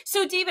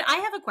 So David, I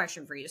have a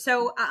question for you.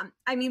 So,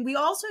 I mean, we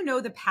also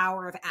know the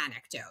power of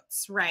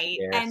anecdotes, right?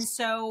 Yes. And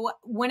so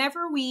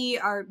whenever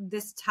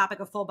this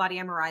topic of full body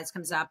MRIs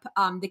comes up,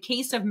 the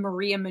case of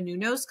Maria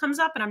Menounos comes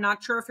up, and I'm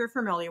not sure if you're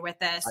familiar with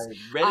this. I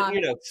read it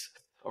in your notes.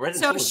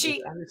 So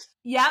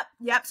yep.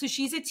 So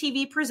she's a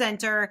TV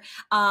presenter,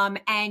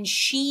 and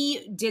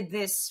she did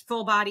this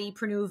full body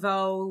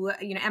Prenuvo,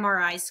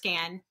 MRI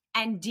scan,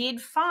 and did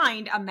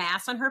find a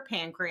mass on her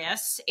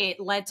pancreas.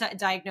 It led to a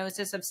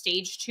diagnosis of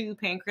stage 2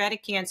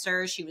 pancreatic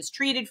cancer. She was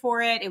treated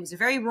for it. It was a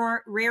very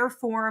rare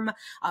form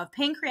of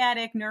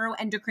pancreatic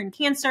neuroendocrine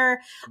cancer.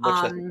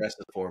 Much less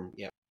aggressive form,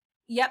 yeah.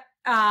 Yep.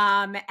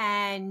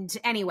 And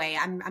anyway,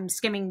 I'm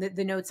skimming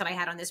the notes that I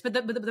had on this, but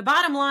the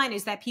bottom line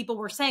is that people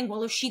were saying,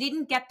 well, if she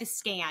didn't get the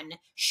scan,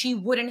 she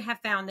wouldn't have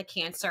found the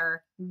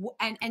cancer.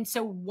 And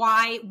so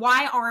why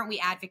aren't we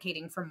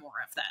advocating for more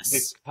of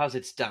this? Because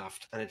it's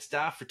daft, and it's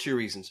daft for 2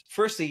 reasons.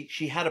 Firstly,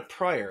 she had a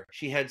prior.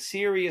 She had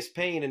serious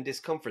pain and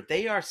discomfort.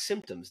 They are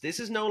symptoms. This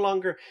is no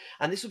longer,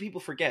 and this is what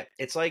people forget.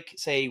 It's like,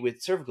 say,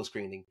 with cervical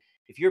screening.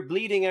 If you're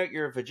bleeding out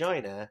your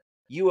vagina,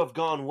 you have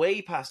gone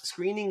way past.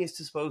 Screening is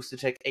supposed to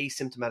detect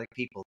asymptomatic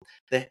people,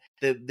 the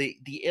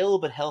ill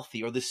but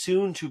healthy, or the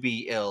soon to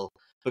be ill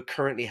but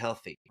currently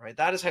healthy. Right,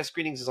 that is how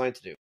screening is designed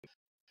to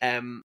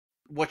do.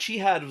 What she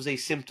had was a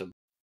symptom,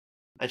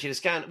 and she had a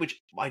scan,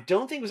 which I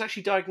don't think was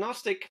actually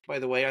diagnostic, by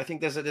the way. I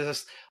think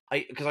because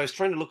I was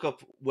trying to look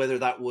up whether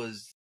that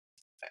was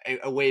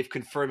a way of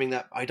confirming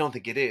that. I don't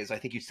think it is. I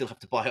think you still have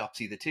to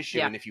biopsy the tissue,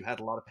 Yeah. and if you had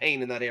a lot of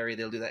pain in that area,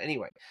 they'll do that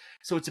anyway.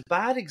 So it's a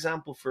bad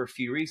example for a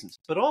few reasons,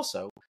 but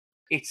also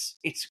it's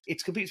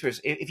complete space.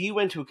 If you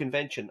went to a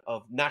convention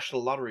of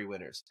national lottery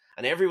winners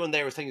and everyone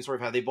there was telling the story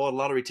of how they bought a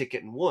lottery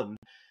ticket and won,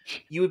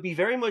 you would be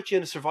very much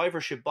in a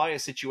survivorship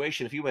bias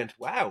situation if you went,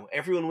 wow,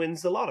 everyone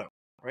wins the lotto,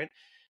 right?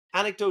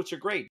 Anecdotes are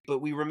great, but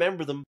we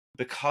remember them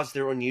because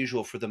they're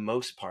unusual for the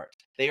most part.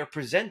 They are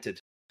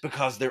presented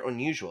because they're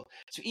unusual.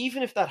 So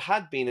even if that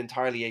had been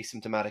entirely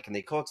asymptomatic and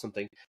they caught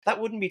something, that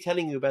wouldn't be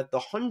telling you about the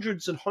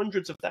hundreds and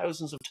hundreds of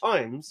thousands of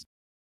times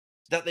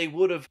that they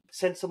would have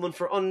sent someone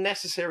for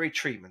unnecessary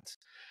treatment.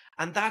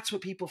 And that's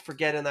what people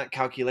forget in that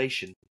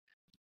calculation.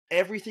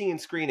 Everything in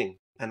screening,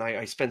 and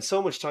I spend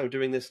so much time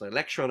doing this and I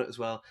lecture on it as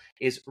well,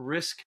 is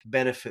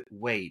risk-benefit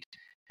weighed.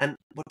 And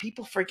what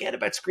people forget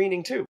about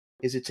screening too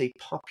is it's a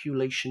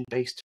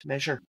population-based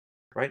measure,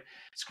 right?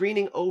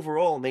 Screening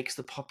overall makes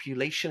the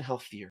population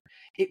healthier.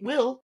 It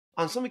will,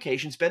 on some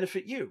occasions,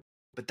 benefit you,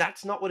 but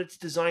that's not what it's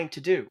designed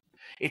to do.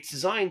 It's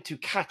designed to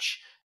catch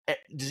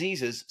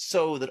diseases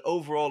so that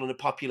overall in a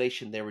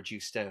population they're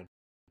reduced down.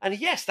 And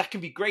yes, that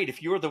can be great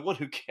if you're the one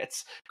who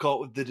gets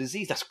caught with the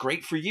disease. That's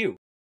great for you.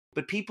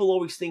 But people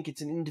always think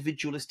it's an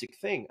individualistic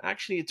thing.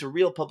 Actually, it's a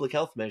real public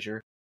health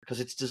measure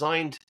because it's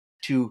designed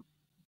to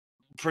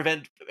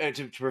prevent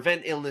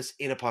illness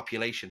in a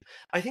population.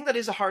 I think that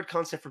is a hard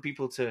concept for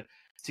people to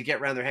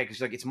get around their head,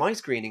 because like, it's my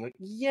screening. Like,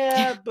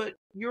 yeah, but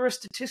you're a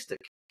statistic.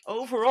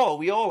 Overall,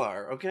 we all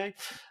are, okay?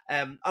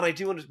 And I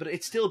do understand, but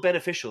it's still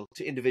beneficial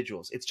to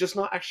individuals. It's just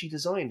not actually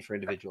designed for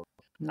individuals.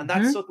 And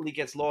that subtly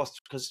gets lost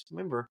because,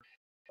 remember,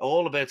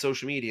 all about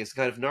social media. It's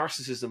the kind of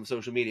narcissism of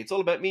social media. It's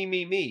all about me,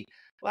 me, me.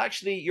 Well,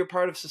 actually, you're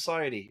part of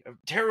society.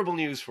 Terrible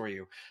news for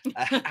you.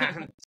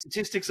 And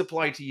statistics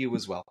apply to you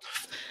as well.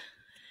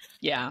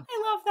 Yeah.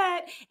 I love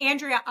that.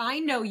 Andrea, I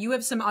know you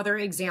have some other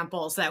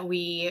examples that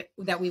we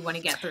want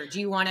to get through. Do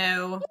you want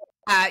to?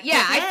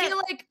 Yeah, I feel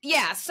like,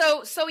 yeah.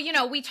 So,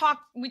 we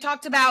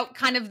talked about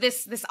kind of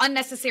this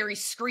unnecessary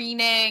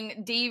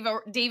screening.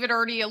 David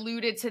already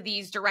alluded to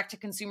these direct to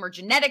consumer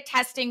genetic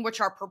testing, which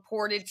are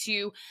purported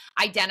to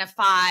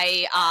identify,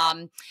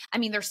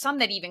 there's some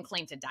that even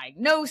claim to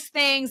diagnose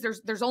things.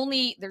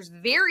 There's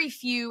very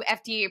few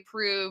FDA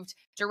approved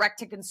direct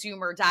to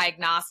consumer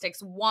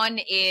diagnostics. One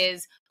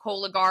is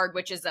Cologuard,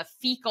 which is a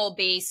fecal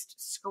based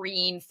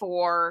screen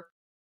for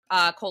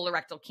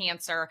colorectal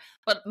cancer.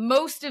 But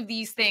most of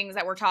these things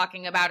that we're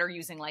talking about are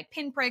using like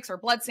pinpricks or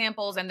blood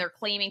samples, and they're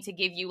claiming to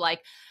give you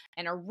like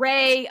an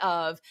array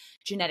of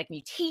genetic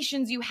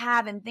mutations you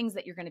have and things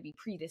that you're going to be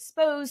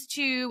predisposed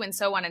to, and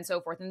so on and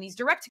so forth. And these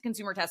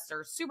direct-to-consumer tests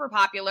are super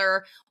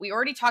popular. We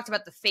already talked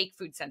about the fake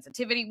food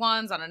sensitivity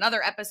ones on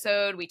another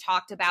episode. We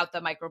talked about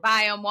the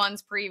microbiome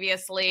ones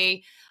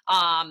previously.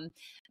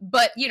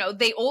 But,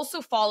 they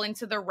also fall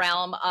into the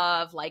realm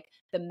of like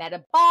the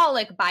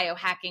metabolic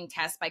biohacking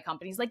tests by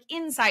companies like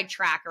Inside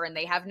Tracker, and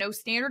they have no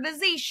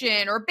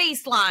standardization or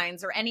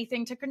baselines or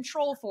anything to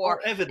control for.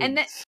 Or evidence. And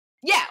then,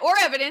 yeah, or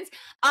evidence.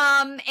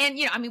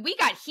 We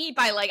got heat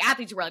by like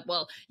athletes who were like,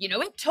 well,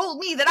 it told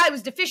me that I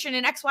was deficient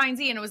in X, Y, and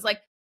Z. And it was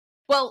like,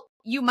 well,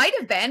 you might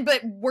have been,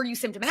 but were you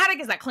symptomatic?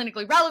 Is that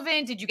clinically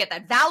relevant? Did you get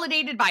that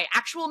validated by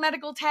actual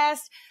medical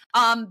test?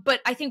 But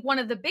I think one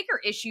of the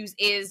bigger issues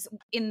is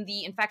in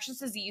the infectious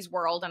disease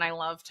world, and I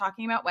love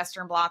talking about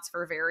Western blots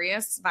for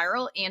various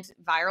viral and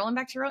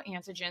bacterial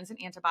antigens and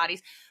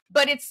antibodies,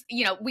 but it's,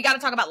 we got to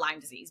talk about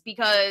Lyme disease,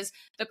 because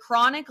the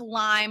chronic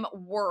Lyme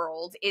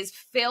world is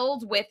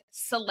filled with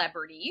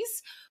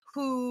celebrities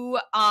who,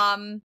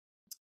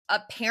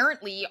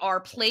 apparently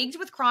are plagued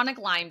with chronic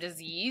Lyme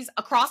disease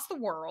across the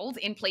world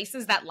in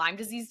places that Lyme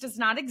disease does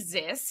not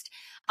exist.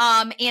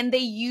 And they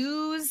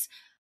use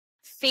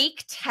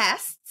fake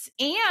tests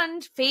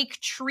and fake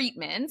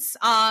treatments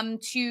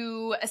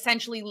to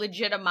essentially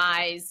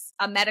legitimize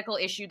a medical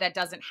issue that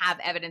doesn't have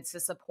evidence to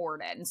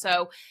support it. And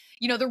so,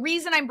 the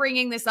reason I'm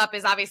bringing this up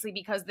is obviously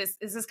because this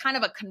is kind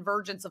of a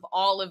convergence of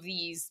all of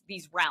these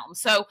realms.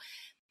 So,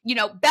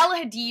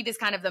 Bella Hadid is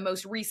kind of the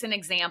most recent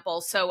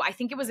example. So I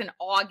think it was in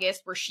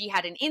August where she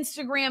had an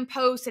Instagram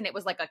post, and it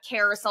was like a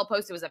carousel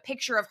post. It was a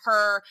picture of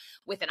her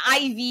with an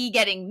IV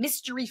getting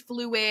mystery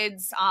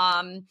fluids.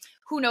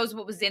 Who knows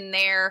what was in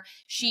there?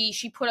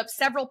 She put up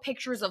several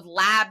pictures of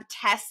lab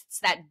tests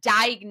that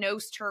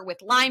diagnosed her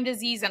with Lyme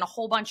disease and a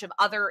whole bunch of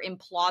other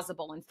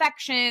implausible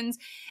infections,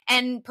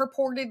 and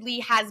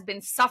purportedly has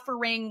been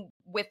suffering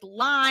with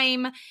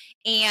Lyme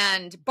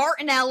and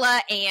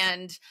Bartonella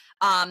and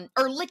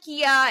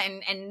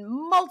Ehrlichia and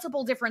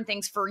multiple different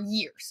things for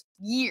years.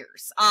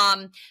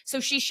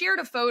 So she shared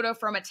a photo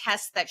from a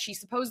test that she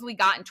supposedly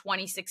got in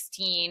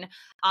 2016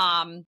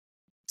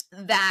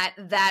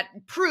 that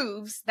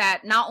proves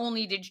that not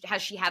only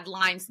has she had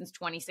Lyme since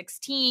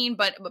 2016,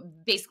 but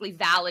basically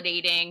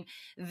validating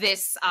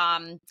this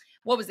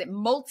what was it,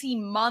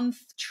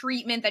 multi-month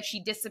treatment that she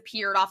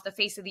disappeared off the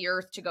face of the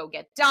earth to go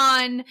get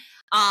done.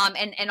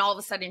 And all of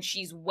a sudden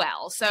she's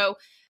well. So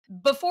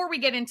before we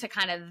get into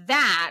kind of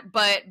that,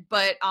 but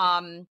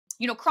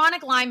you know,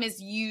 chronic Lyme is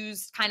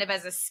used kind of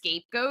as a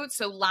scapegoat.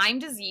 So Lyme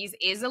disease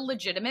is a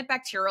legitimate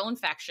bacterial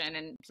infection,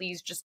 and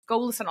please just go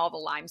listen to all the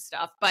Lyme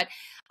stuff. But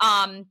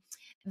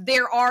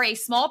there are a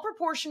small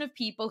proportion of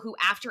people who,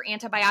 after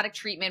antibiotic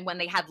treatment, when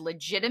they had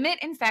legitimate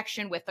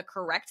infection with the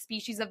correct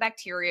species of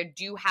bacteria,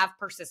 do have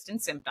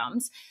persistent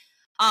symptoms.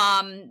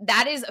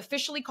 That is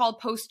officially called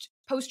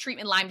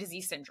post-treatment Lyme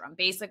disease syndrome.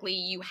 Basically,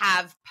 you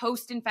have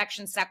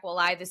post-infection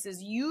sequelae. This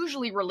is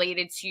usually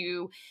related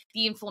to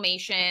the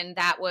inflammation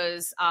that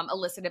was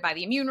elicited by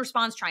the immune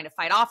response trying to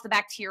fight off the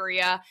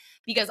bacteria,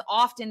 because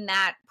often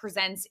that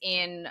presents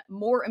in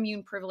more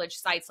immune privileged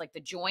sites like the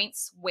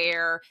joints,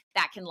 where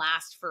that can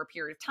last for a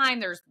period of time.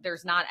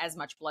 There's not as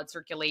much blood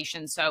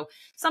circulation. So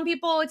some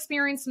people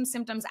experience some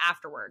symptoms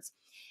afterwards.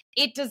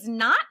 It does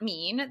not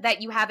mean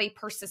that you have a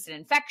persistent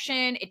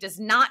infection. It does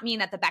not mean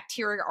that the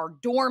bacteria are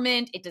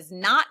dormant. It does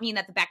not mean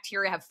that the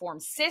bacteria have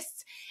formed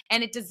cysts.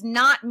 And it does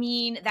not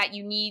mean that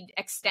you need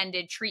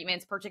extended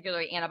treatments,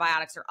 particularly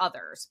antibiotics or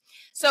others.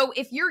 So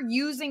if you're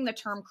using the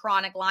term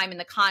chronic Lyme in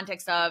the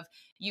context of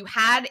you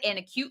had an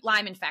acute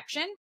Lyme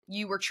infection,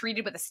 you were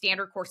treated with a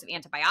standard course of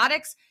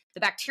antibiotics, the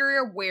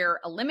bacteria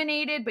were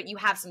eliminated, but you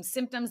have some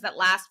symptoms that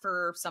last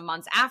for some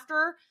months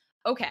after,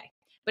 okay.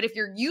 But if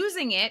you're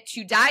using it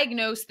to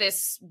diagnose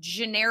this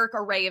generic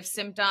array of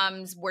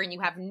symptoms where you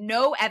have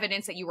no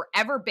evidence that you were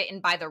ever bitten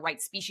by the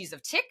right species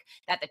of tick,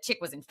 that the tick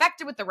was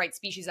infected with the right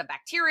species of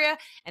bacteria,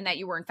 and that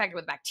you were infected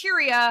with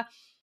bacteria,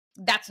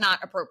 that's not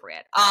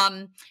appropriate.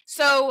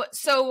 So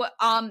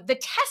the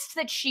test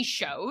that she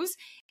shows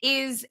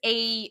is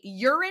a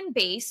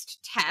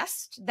urine-based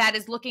test that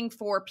is looking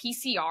for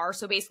PCR,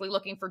 so basically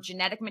looking for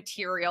genetic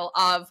material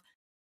of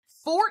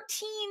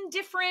 14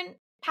 different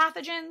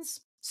pathogens.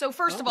 So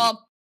first of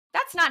all,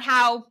 that's not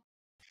how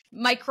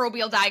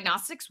microbial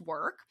diagnostics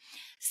work.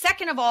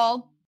 Second of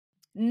all,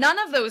 none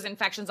of those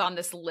infections on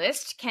this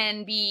list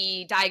can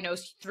be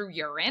diagnosed through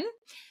urine.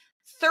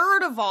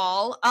 Third of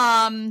all,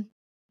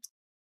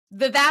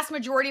 the vast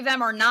majority of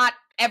them are not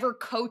ever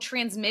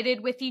co-transmitted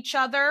with each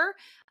other.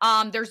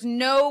 There's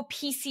no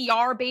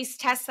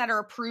PCR-based tests that are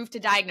approved to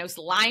diagnose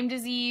Lyme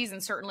disease,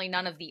 and certainly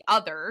none of the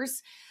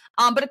others.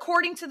 But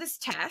according to this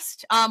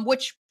test,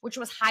 which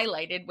was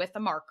highlighted with a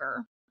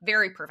marker,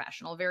 very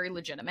professional, very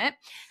legitimate.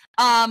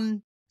 How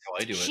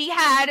I do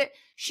it.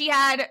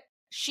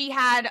 She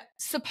had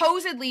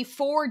supposedly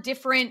 4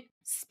 different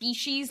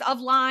species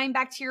of Lyme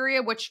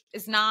bacteria, which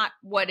is not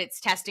what it's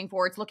testing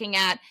for. It's looking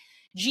at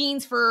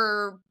genes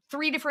for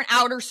 3 different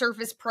outer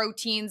surface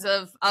proteins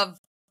of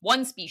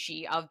one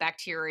species of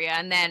bacteria,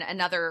 and then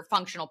another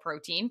functional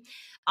protein.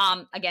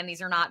 Again,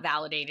 these are not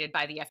validated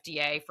by the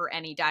FDA for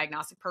any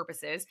diagnostic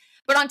purposes.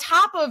 But on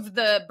top of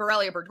the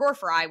Borrelia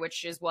burgdorferi,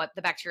 which is what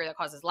the bacteria that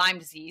causes Lyme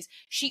disease,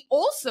 she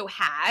also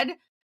had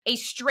a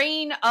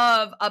strain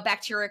of a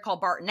bacteria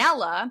called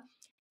Bartonella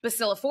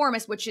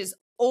bacilliformis, which is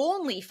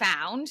only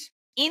found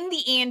in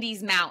the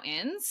Andes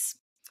Mountains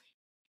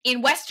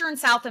in Western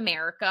South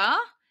America,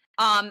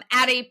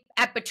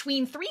 at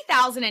between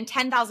 3,000 and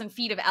 10,000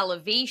 feet of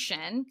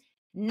elevation,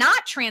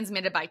 not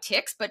transmitted by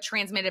ticks, but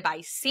transmitted by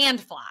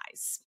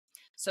sandflies.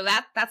 So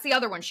that's the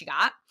other one she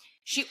got.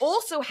 She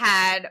also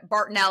had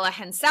Bartonella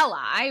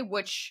henselae,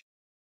 which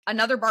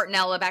another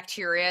Bartonella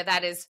bacteria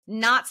that is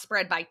not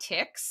spread by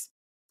ticks,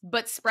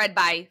 but spread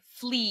by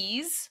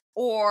fleas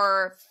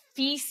or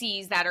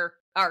feces that are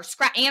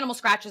animal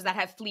scratches that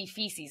have flea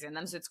feces in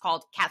them. So it's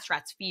called cat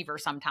scratch fever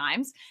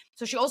sometimes.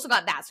 So she also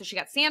got that. So she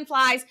got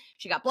sandflies,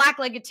 she got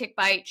black-legged tick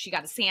bite, she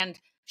got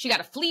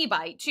a flea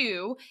bite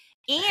too.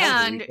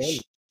 And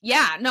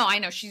yeah, no, I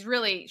know she's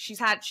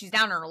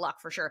down on her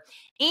luck for sure.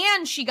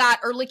 And she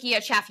got Ehrlichia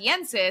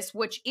chafiensis,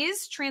 which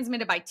is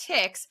transmitted by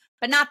ticks,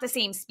 but not the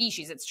same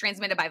species. It's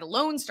transmitted by the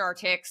Lone Star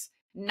ticks,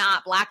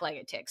 not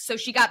black-legged ticks. So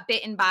she got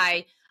bitten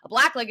by a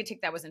black-legged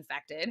tick that was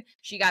infected.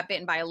 She got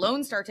bitten by a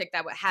Lone Star tick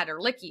that had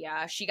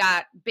Ehrlichia. She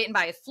got bitten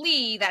by a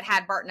flea that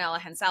had Bartonella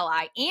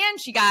henselae. And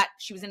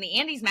she was in the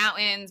Andes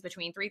Mountains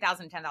between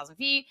 3,000 and 10,000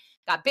 feet,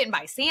 got bitten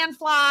by a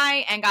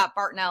sandfly, and got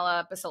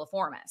Bartonella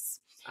bacilliformis.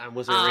 And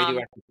was there a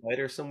radioactive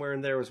spider somewhere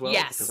in there as well?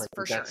 Yes, because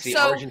for that's sure.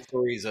 the origin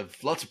stories of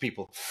lots of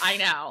people. I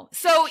know.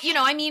 So,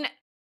 I mean,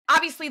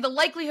 obviously the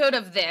likelihood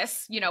of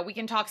this, we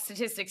can talk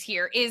statistics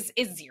here, is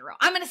 0.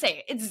 I'm going to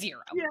say it's 0.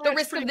 Yeah, the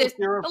risk of this,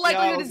 the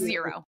likelihood is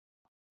 0.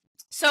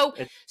 So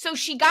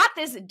she got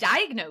this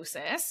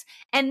diagnosis,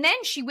 and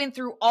then she went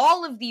through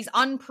all of these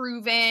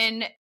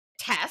unproven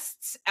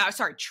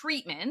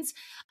treatments,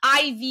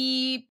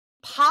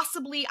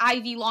 possibly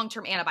IV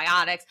long-term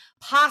antibiotics,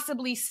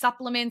 possibly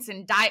supplements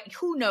and diet,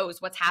 who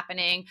knows what's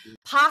happening,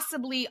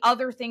 possibly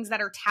other things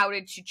that are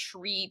touted to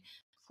treat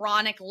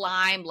chronic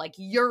Lyme, like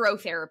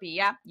urotherapy,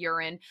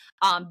 urine,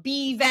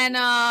 bee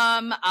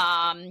venom,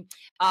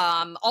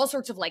 all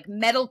sorts of like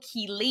metal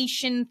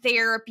chelation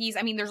therapies.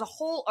 I mean, there's a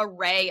whole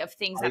array of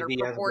things that are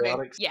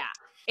purported. Yeah,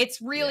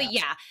 it's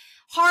really,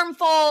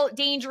 harmful,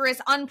 dangerous,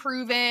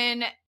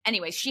 unproven.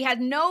 Anyways, she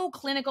had no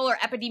clinical or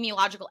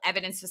epidemiological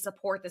evidence to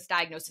support this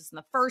diagnosis in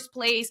the first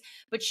place,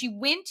 but she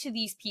went to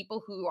these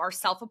people who are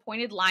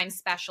self-appointed Lyme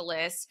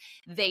specialists.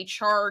 They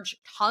charge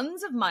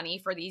tons of money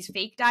for these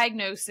fake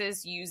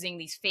diagnoses using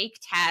these fake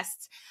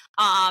tests.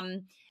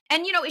 And,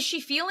 you know, is she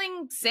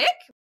feeling sick?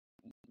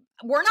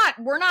 We're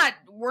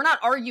not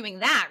arguing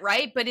that,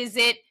 right? But is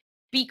it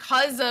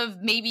because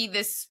of maybe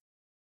this,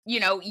 you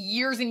know,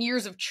 years and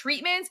years of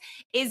treatments?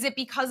 Is it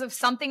because of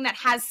something that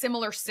has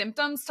similar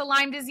symptoms to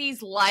Lyme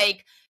disease,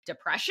 like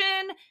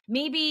depression,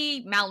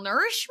 maybe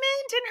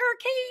malnourishment in her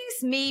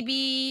case,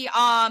 maybe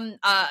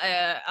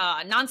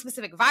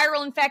non-specific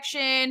viral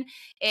infection?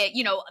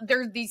 You know,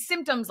 there's these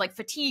symptoms like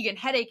fatigue and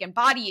headache and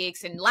body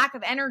aches and lack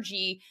of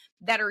energy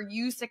that are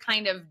used to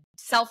kind of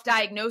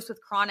self-diagnose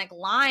with chronic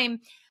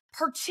Lyme.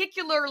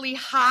 Particularly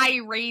high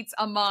rates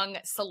among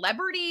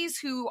celebrities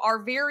who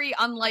are very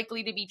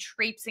unlikely to be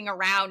traipsing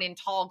around in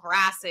tall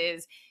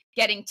grasses,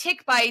 getting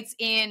tick bites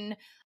in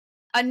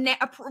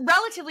a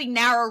relatively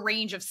narrow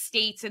range of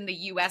states in the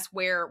US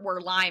where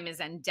Lyme is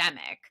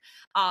endemic.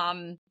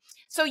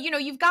 So, you know,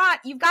 you've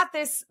got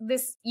this,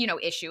 you know,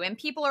 issue, and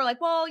people are like,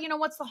 well, you know,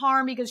 what's the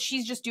harm? Because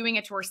she's just doing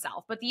it to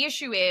herself. But the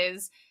issue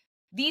is,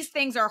 these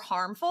things are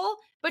harmful,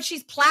 but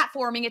she's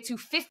platforming it to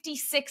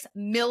 56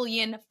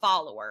 million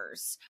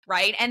followers,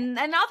 right? And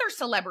other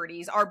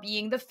celebrities are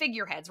being the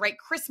figureheads, right?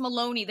 Chris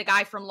Maloney, the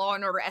guy from Law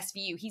 & Order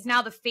SVU, he's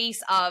now the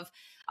face of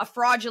a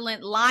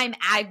fraudulent Lyme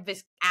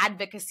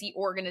advocacy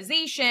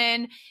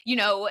organization,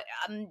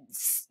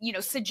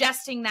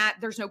 suggesting that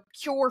there's no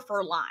cure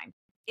for Lyme.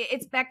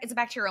 It's a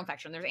bacterial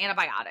infection. There's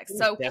antibiotics.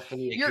 So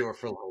definitely a cure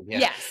for Lyme. Yeah.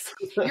 Yes.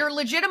 You're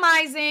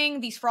legitimizing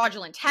these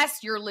fraudulent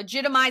tests. You're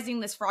legitimizing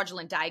this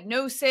fraudulent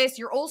diagnosis.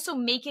 You're also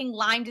making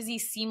Lyme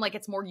disease seem like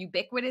it's more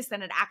ubiquitous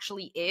than it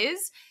actually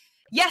is.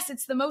 Yes,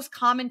 it's the most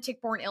common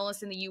tick-borne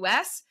illness in the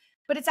US,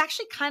 but it's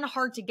actually kind of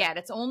hard to get.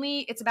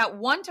 It's about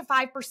 1 to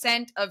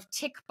 5% of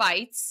tick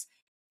bites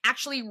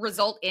actually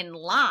result in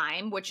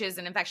Lyme, which is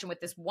an infection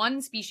with this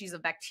one species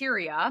of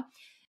bacteria.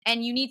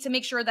 And you need to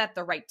make sure that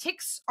the right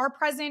ticks are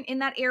present in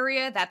that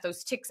area, that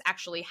those ticks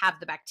actually have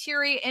the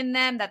bacteria in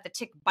them, that the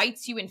tick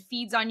bites you and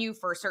feeds on you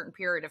for a certain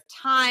period of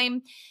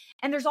time.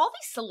 And there's all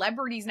these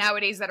celebrities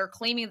nowadays that are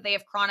claiming that they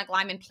have chronic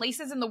Lyme in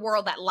places in the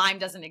world that Lyme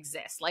doesn't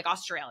exist, like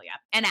Australia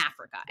and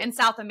Africa and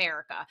South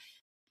America.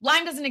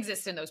 Lyme doesn't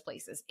exist in those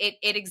places.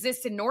 It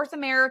exists in North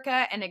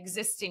America and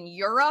exists in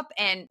Europe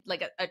and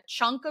like a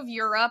chunk of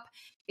Europe.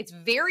 It's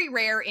very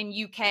rare in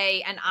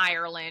UK and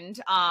Ireland,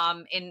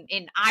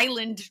 in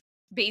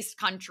island-based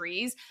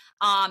countries.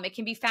 It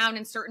can be found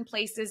in certain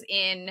places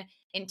in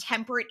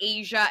temperate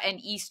Asia and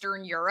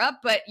Eastern Europe,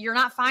 but you're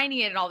not finding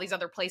it in all these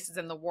other places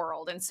in the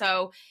world. And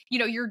so, you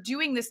know, you're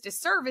doing this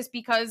disservice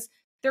because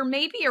there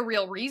may be a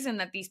real reason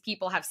that these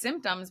people have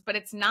symptoms, but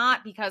it's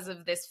not because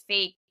of this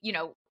fake, you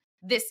know,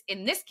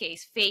 in this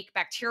case, fake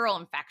bacterial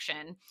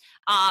infection.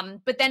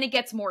 But then it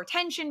gets more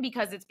attention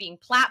because it's being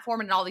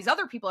platformed and all these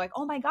other people are like,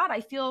 oh my God,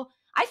 I feel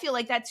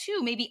like that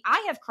too. Maybe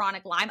I have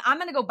chronic Lyme. I'm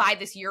going to go buy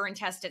this urine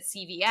test at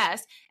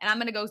CVS and I'm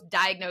going to go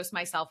diagnose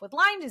myself with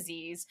Lyme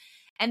disease.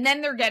 And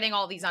then they're getting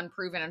all these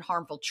unproven and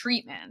harmful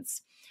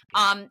treatments.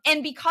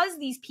 And because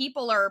these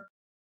people are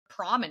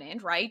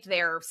prominent, right?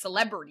 They're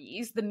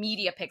celebrities. The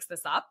media picks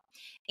this up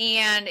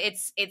and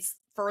it's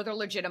further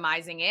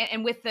legitimizing it.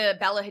 And with the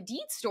Bella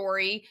Hadid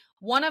story,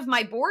 one of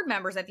my board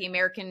members at the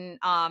American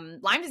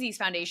Lyme Disease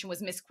Foundation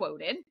was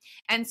misquoted.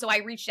 And so I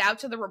reached out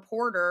to the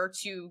reporter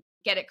to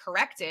get it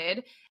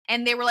corrected.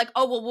 And they were like,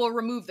 oh, well, we'll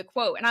remove the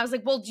quote. And I was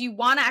like, well, do you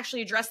want to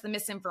actually address the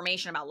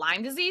misinformation about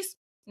Lyme disease?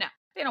 No,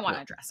 they don't want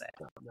to address it.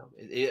 No.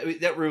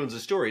 That ruins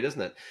the story,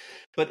 doesn't it?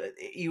 But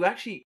you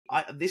actually,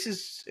 this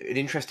is an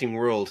interesting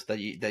world that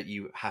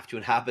you have to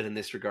inhabit in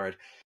this regard,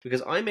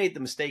 because I made the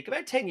mistake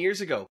about 10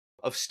 years ago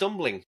of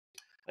stumbling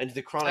into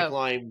the chronic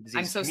Lyme disease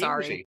I'm so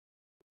community.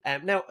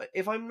 sorry. Now,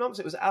 if I'm not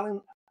mistaken, it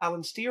was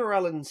Alan Steer or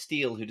Alan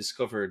Steele who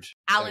discovered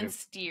Alan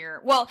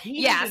Steer. Well,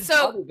 he yeah. was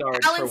So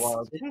bodyguard for a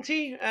while, didn't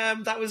he?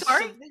 That was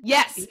sorry.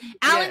 Yes,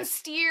 Alan yes.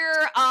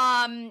 Steer.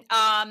 Alan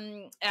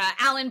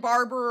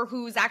Barber,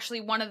 who's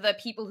actually one of the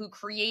people who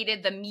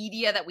created the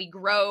media that we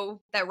grow,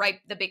 that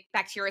the big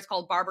bacteria is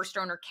called Barber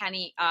Stoner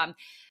Kelly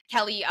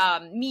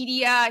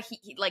media.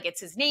 He like,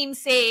 it's his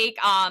namesake.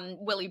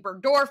 Willy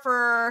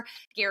Bergdorfer,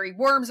 Gary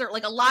Wormser,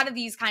 like a lot of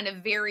these kind of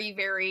very,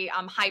 very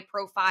high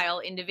profile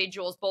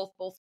individuals, both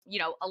you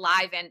know,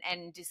 alive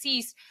and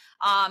deceased.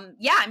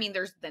 Yeah, I mean,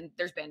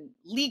 there's been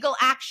legal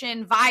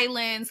action,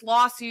 violence,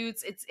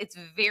 lawsuits. It's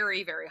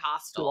very, very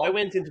hostile. So I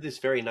went into this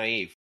very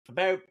naive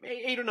about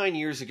 8 or 9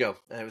 years ago.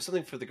 It was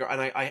something for the girl,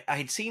 and I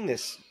had seen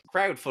this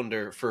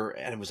crowdfunder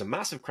and it was a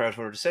massive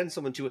crowdfunder to send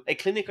someone to a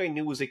clinic I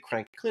knew was a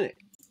crank clinic.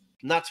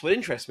 And that's what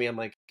interests me. I'm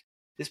like,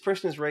 this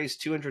person has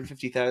raised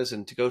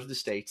 $250,000 to go to the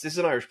States. This is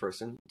an Irish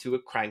person, to a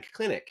crank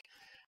clinic.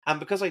 And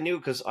because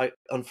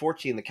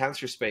unfortunately in the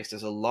cancer space,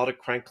 there's a lot of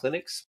crank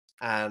clinics,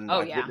 and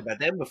I've written about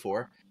them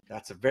before.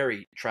 That's a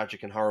very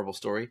tragic and horrible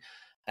story.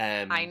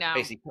 I know.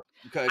 Basically,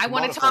 I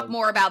want to talk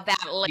more about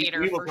that later.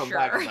 We will for come sure.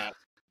 back to that.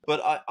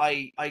 But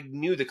I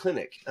knew the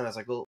clinic, and I was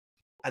like, well,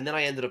 and then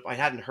I ended up, I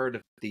hadn't heard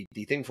of the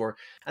thing for,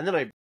 and then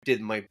I did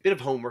my bit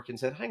of homework and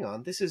said, hang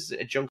on, this is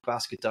a junk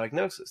basket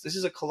diagnosis. This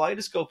is a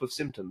kaleidoscope of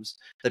symptoms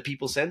that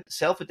people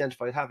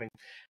self-identified having.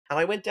 And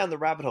I went down the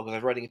rabbit hole because I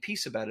was writing a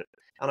piece about it,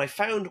 and I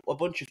found a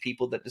bunch of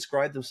people that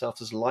described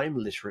themselves as Lyme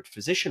literate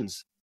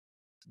physicians.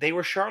 They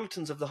were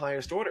charlatans of the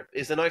highest order,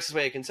 is the nicest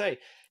way I can say.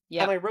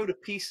 Yep. And I wrote a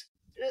piece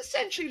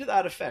essentially to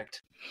that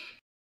effect.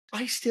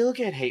 I still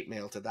get hate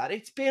mail to that.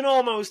 It's been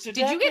almost a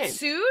decade. Did you get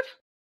sued?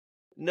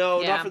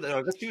 No, Yeah. not for that. No,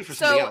 I got sued for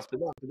something else, but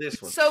not for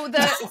this one. So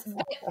the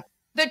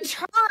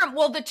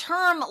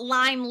term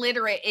Lyme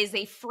literate is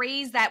a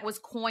phrase that was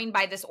coined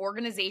by this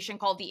organization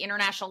called the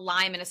International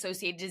Lyme and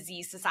Associated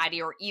Disease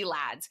Society, or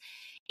ELADS.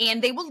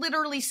 And they will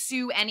literally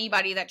sue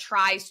anybody that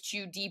tries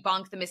to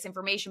debunk the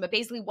misinformation. But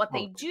basically what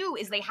they do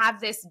is they have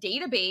this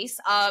database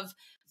of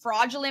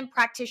fraudulent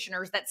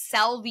practitioners that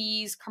sell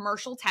these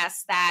commercial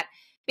tests that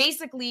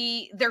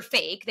basically they're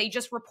fake. They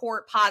just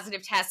report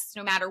positive tests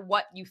no matter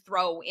what you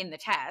throw in the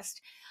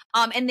test.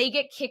 And they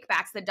get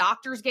kickbacks. The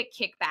doctors get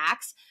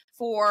kickbacks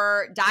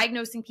for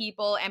diagnosing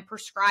people and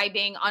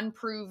prescribing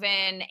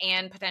unproven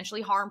and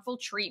potentially harmful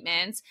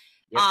treatments.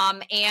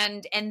 Yep.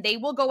 And they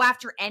will go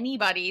after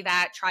anybody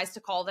that tries to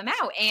call them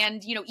out.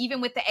 And, you know, even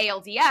with the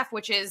ALDF,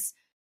 which is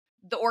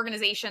the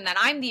organization that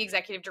I'm the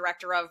executive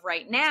director of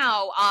right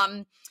now,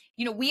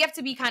 you know, we have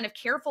to be kind of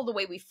careful the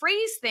way we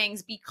phrase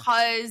things,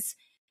 because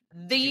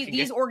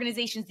these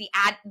organizations, the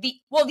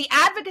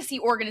advocacy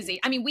organization,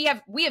 I mean, we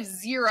have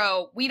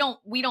zero, we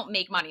don't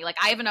make money. Like,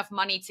 I have enough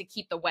money to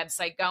keep the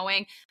website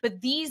going,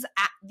 but these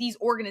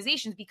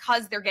organizations,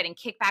 because they're getting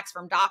kickbacks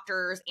from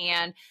doctors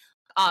and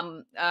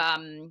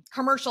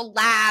commercial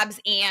labs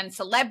and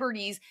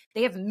celebrities,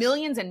 they have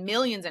millions and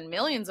millions and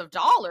millions of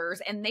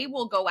dollars, and they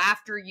will go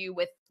after you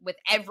with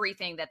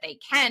everything that they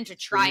can to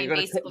try and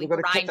basically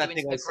grind you into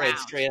the ground.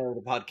 Straight out of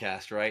the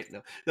podcast, right?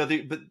 But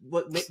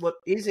what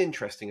is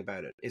interesting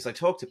about it is I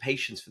talked to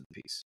patients for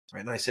the piece,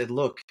 right? And I said,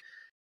 look,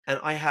 and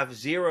I have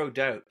zero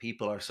doubt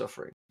people are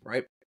suffering,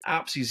 right?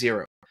 Absolutely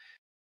zero.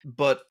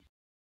 But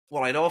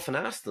what I'd often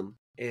ask them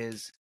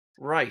is,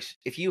 right,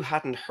 if you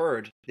hadn't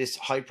heard this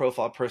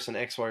high-profile person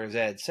X, Y, or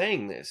Z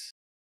saying this,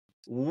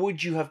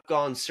 would you have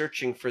gone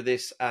searching for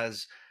this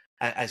as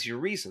your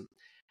reason?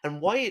 And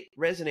why it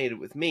resonated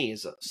with me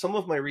is some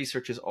of my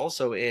research is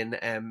also in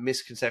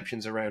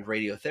misconceptions around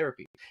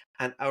radiotherapy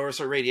or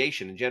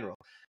radiation in general.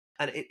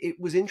 And it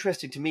was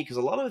interesting to me because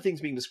a lot of the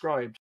things being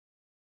described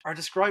are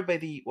described by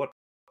the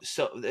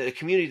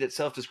community that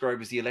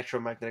self-described as the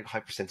electromagnetic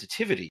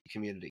hypersensitivity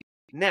community.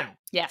 Now,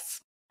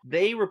 yes,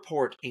 they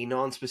report a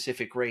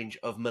non-specific range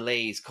of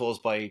malaise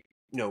caused by,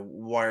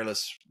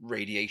 wireless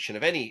radiation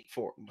of any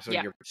form. So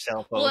your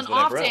cell phones, and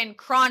often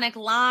chronic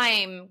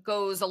Lyme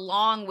goes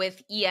along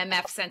with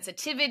EMF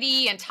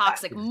sensitivity and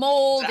toxic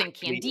mold and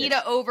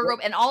candida overgrowth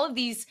and all of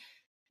these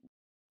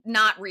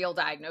not real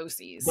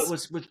diagnoses.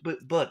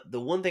 But the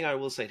one thing I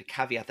will say to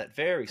caveat that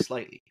very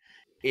slightly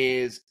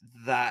is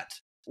that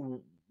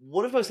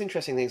one of the most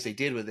interesting things they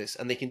did with this,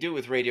 and they can do it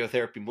with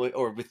radiotherapy,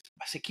 or with,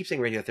 I keep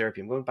saying radiotherapy,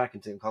 I'm going back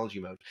into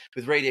oncology mode,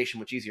 with radiation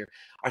much easier,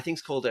 are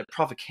things called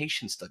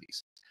provocation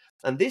studies.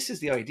 And this is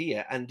the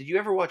idea. And did you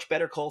ever watch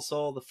Better Call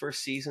Saul, the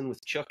first season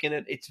with Chuck in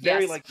it? It's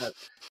very like that.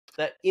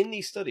 That in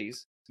these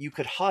studies, you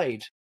could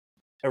hide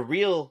a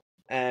real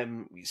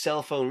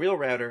cell phone, real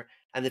router,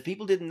 and if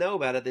people didn't know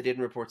about it, they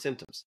didn't report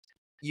symptoms.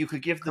 You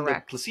could give them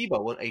a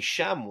placebo one, a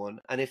sham one,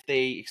 and if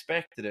they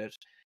expected it,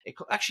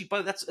 actually,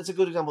 but that's a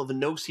good example of the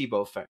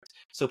nocebo effect.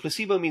 So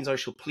placebo means I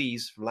shall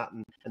please from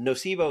Latin, and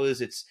nocebo is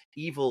its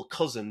evil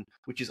cousin,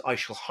 which is I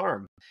shall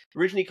harm. It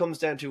originally comes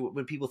down to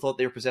when people thought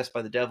they were possessed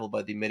by the devil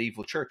by the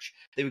medieval church,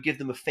 they would give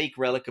them a fake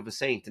relic of a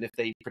saint, and if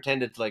they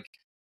pretended to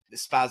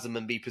spasm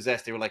and be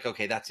possessed, they were like,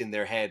 okay, that's in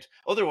their head.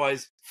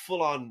 Otherwise,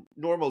 full on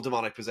normal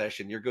demonic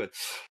possession, you're good.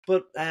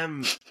 But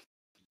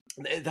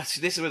this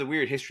is where the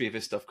weird history of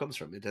this stuff comes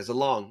from. It has a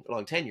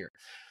long tenure.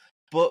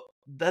 But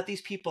that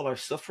these people are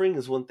suffering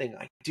is one thing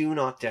I do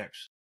not doubt.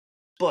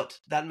 But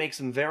that makes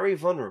them very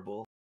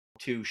vulnerable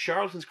to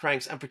charlatans,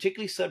 cranks, and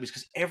particularly celebrities,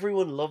 because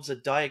everyone loves a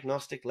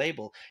diagnostic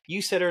label.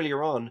 You said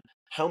earlier on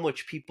how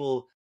much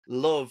people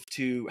love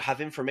to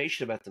have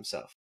information about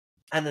themselves.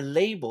 And a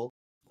label,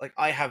 like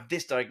I have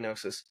this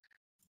diagnosis,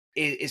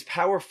 is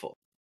powerful.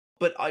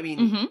 But I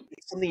mean,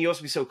 it's something you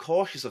also be so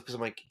cautious of, because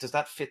I'm like, does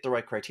that fit the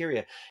right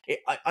criteria?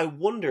 I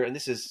wonder, and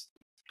this is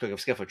going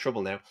to get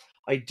trouble now,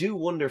 I do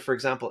wonder, for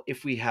example,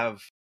 if we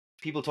have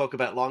people talk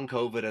about long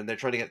COVID and they're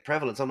trying to get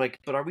prevalence. I'm like,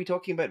 but are we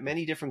talking about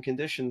many different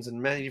conditions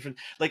and many different,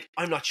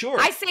 I'm not sure.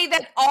 I say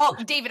that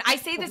David, I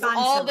say this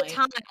all the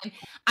time.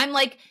 I'm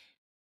like,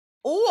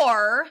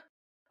 or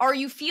are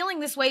you feeling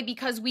this way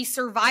because we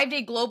survived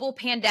a global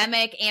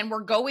pandemic and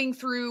we're going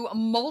through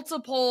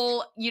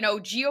multiple,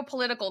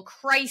 geopolitical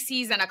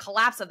crises and a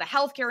collapse of the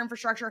healthcare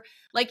infrastructure?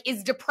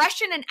 Is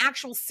depression an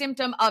actual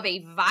symptom of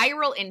a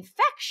viral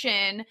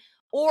infection?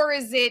 Or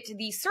is it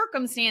the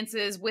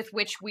circumstances with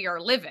which we are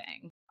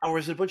living? Or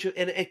is it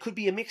and it could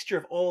be a mixture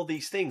of all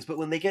these things, but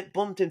when they get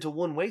bumped into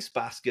one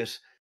wastebasket,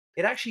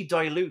 it actually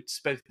dilutes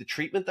both the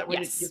treatment that we're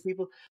going to give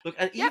people. Look,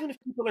 and even if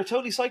people are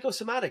totally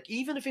psychosomatic,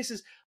 even if this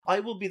is, I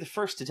will be the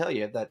first to tell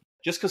you that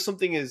just because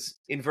something is,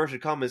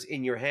 inverted commas,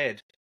 in your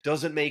head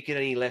doesn't make it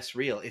any less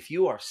real. If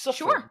you are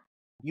suffering,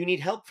 you need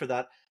help for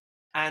that.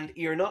 And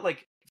you're not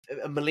like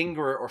a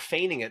malingerer or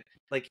feigning it.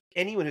 Like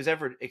anyone who's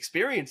ever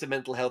experienced a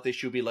mental health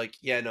issue will be like,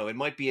 yeah, no, it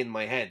might be in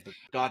my head, but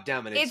God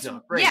damn it, it's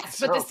not great.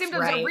 Yes, but the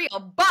symptoms are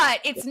real.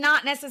 But it's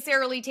not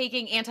necessarily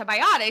taking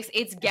antibiotics.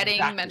 It's getting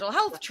mental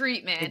health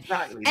treatment.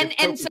 Exactly.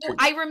 And so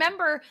I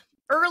remember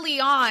early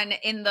on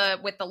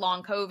with the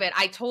long COVID,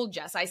 I told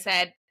Jess, I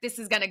said, this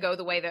is going to go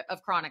the way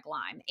of chronic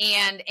Lyme.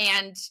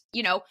 And,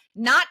 you know,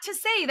 not to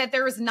say that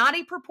there is not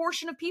a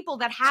proportion of people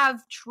that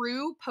have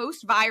true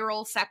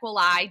post-viral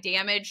sequelae,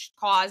 damage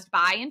caused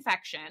by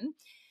infection.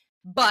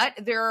 But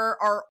there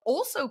are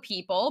also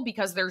people,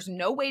 because there's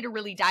no way to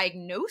really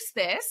diagnose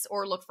this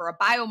or look for a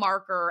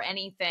biomarker or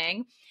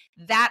anything,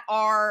 that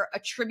are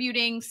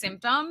attributing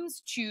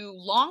symptoms to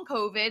long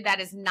COVID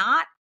that is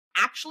not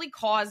actually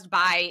caused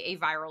by a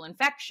viral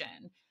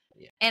infection.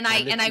 Yeah. And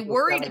I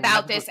worried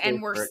about this,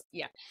 and we're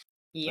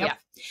Yep.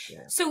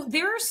 Yeah. So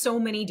there are so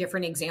many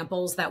different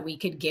examples that we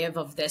could give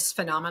of this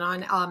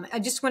phenomenon. I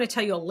just want to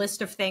tell you a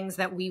list of things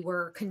that we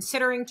were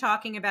considering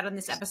talking about in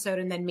this episode,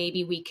 and then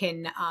maybe we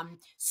can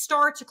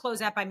start to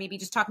close out by maybe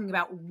just talking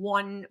about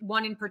one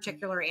in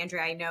particular,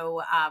 Andrea, I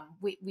know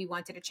we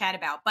wanted to chat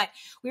about. But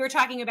we were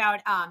talking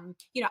about,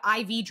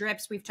 IV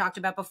drips we've talked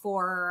about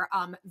before,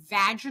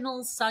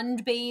 vaginal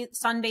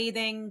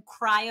sunbathing,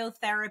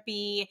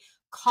 cryotherapy,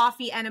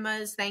 coffee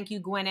enemas, thank you,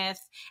 Gwyneth,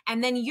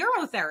 and then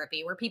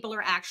urotherapy, where people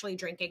are actually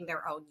drinking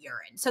their own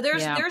urine. So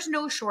there's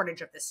no shortage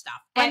of this stuff.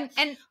 But,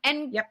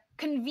 and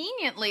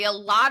conveniently, a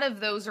lot of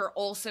those are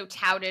also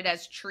touted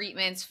as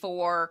treatments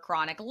for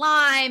chronic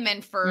Lyme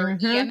and for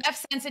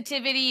EMF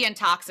sensitivity and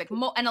toxic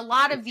and a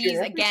lot of these,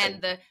 again,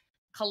 the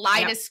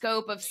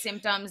kaleidoscope of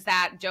symptoms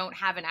that don't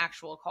have an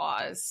actual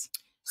cause.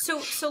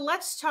 So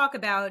let's talk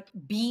about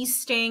bee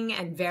sting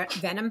and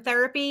venom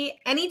therapy.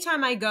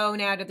 Anytime I go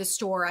now to the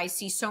store, I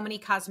see so many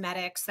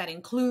cosmetics that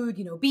include,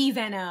 bee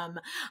venom,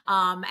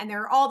 and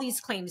there are all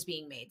these claims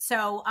being made.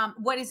 So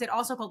what is it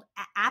also called?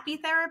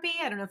 Apitherapy?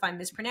 I don't know if I'm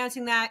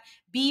mispronouncing that.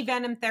 Bee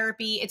venom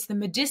therapy. It's the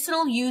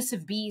medicinal use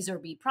of bees or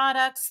bee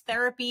products.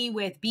 Therapy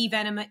with bee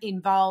venom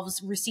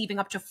involves receiving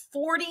up to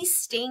 40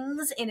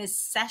 stings in a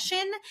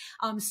session.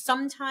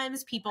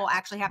 Sometimes people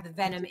actually have the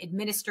venom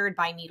administered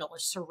by needle or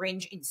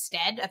syringe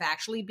instead of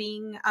actually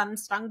being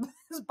stung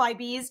by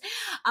bees.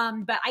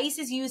 But ice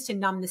is used to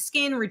numb the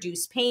skin,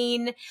 reduce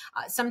pain.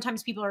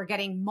 Sometimes people are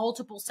getting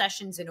multiple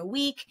sessions in a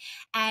week.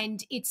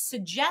 And it's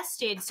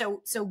suggested,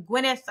 so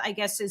Gwyneth, I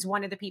guess, is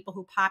one of the people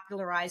who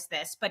popularized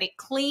this, but it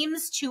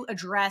claims to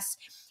address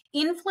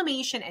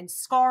inflammation and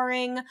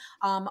scarring.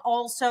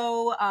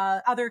 Also,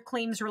 other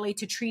claims relate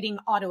to treating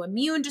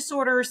autoimmune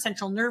disorders,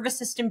 central nervous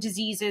system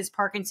diseases,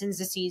 Parkinson's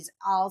disease,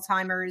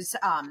 Alzheimer's,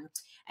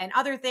 and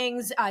other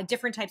things,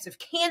 different types of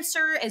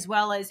cancer, as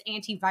well as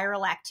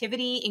antiviral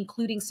activity,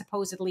 including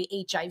supposedly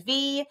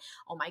HIV.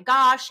 Oh my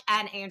gosh.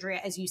 And Andrea,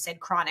 as you said,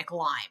 chronic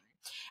Lyme.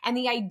 And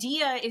the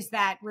idea is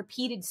that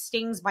repeated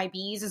stings by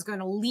bees is going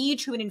to lead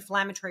to an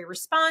inflammatory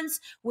response,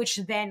 which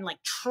then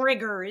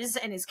triggers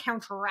and is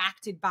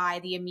counteracted by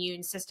the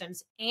immune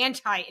system's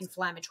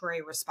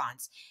anti-inflammatory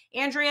response.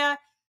 Andrea,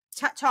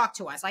 talk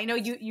to us. I know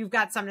you've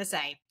got something to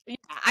say.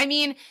 I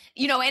mean,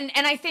 and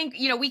I think,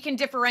 we can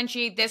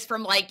differentiate this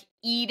from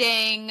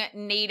eating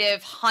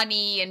native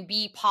honey and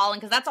bee pollen,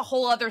 because that's a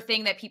whole other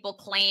thing that people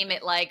claim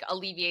it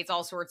alleviates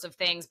all sorts of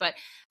things. But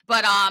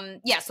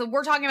so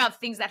we're talking about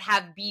things that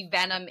have bee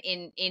venom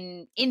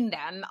in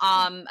them.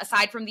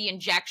 Aside from the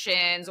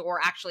injections or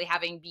actually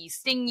having bees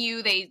sting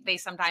you, they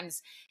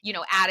sometimes,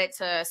 add it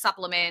to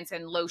supplements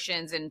and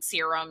lotions and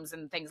serums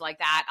and things like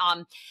that.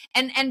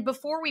 And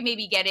before we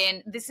maybe get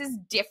in, this is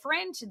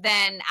different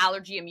than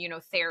allergy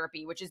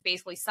immunotherapy, which is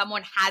basically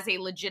someone has a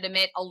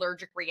legitimate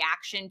allergic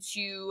reaction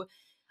to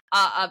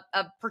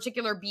a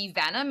particular bee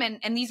venom.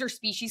 And these are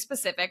species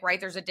specific, right?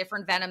 There's a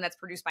different venom that's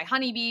produced by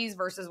honeybees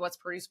versus what's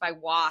produced by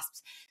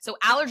wasps. So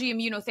allergy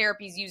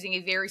immunotherapy is using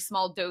a very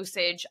small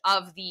dosage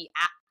of the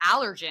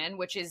allergen,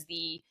 which is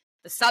the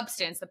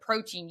substance, the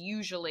protein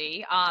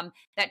usually,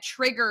 that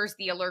triggers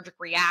the allergic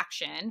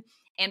reaction.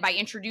 And by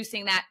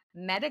introducing that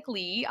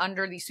medically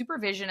under the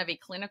supervision of a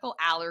clinical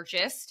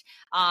allergist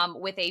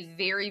with a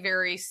very,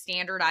 very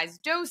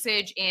standardized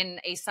dosage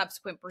in a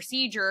subsequent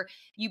procedure,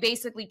 you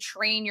basically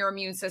train your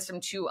immune system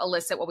to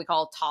elicit what we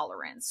call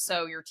tolerance.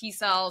 So your T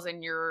cells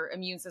and your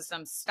immune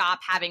system stop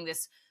having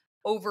this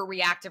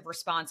overreactive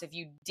response if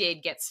you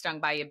did get stung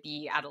by a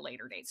bee at a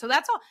later date. So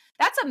that's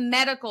a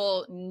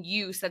medical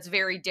use that's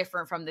very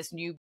different from this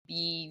new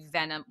bee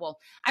venom. Well,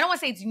 I don't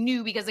want to say it's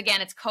new because again,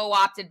 it's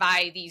co-opted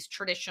by these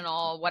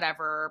traditional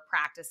whatever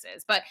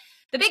practices. But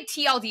the big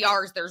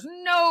TLDR is there's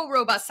no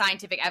robust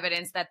scientific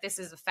evidence that this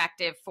is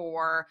effective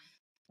for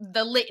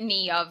the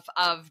litany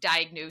of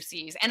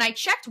diagnoses. And I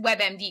checked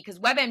WebMD because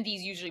WebMD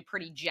is usually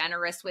pretty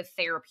generous with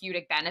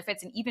therapeutic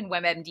benefits. And even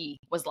WebMD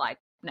was like,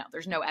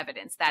 there's no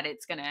evidence that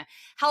it's going to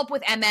help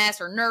with MS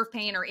or nerve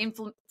pain or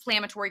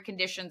inflammatory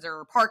conditions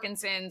or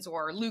Parkinson's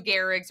or Lou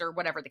Gehrig's or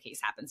whatever the case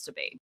happens to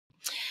be.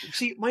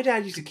 See, my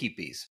dad used to keep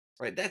bees,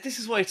 right? This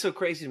is why it's so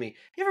crazy to me.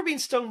 You ever been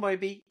stung by a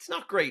bee? It's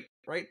not great,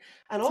 right?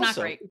 And It's not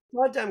also, great. it's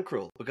goddamn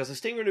cruel because a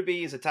stinger in a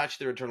bee is attached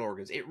to their internal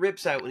organs. It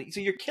rips out, so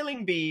you're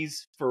killing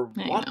bees for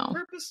I what know.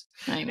 purpose?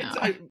 I know.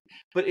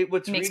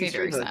 What's Makes really me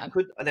very strange,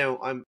 sad. now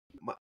I'm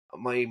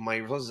my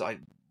results.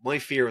 My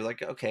fear,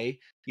 like, okay,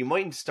 you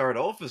mightn't start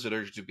off as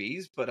allergic to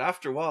bees, but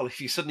after a while, if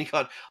you suddenly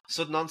got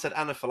sudden onset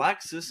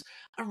anaphylaxis,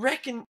 I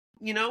reckon,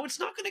 it's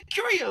not going to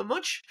cure you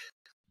much.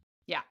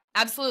 Yeah,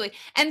 absolutely.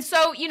 And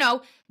so,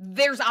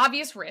 there's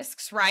obvious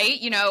risks, right?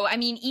 I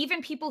mean,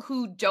 even people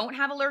who don't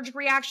have allergic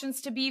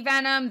reactions to bee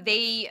venom,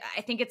 I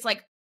think it's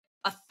like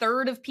a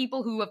third of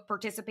people who have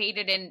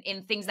participated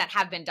in things that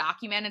have been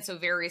documented. So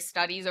various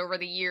studies over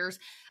the years,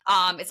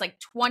 it's like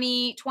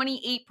 28%,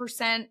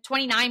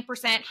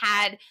 29%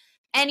 had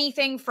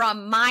anything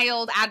from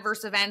mild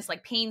adverse events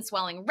like pain,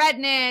 swelling,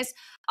 redness,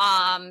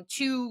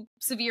 to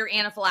severe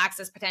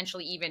anaphylaxis,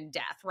 potentially even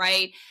death,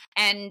 right?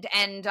 And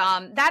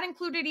that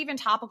included even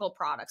topical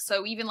products.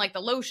 So even like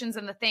the lotions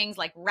and the things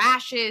like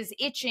rashes,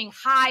 itching,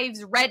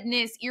 hives,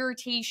 redness,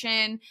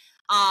 irritation.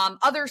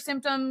 Other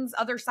symptoms,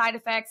 other side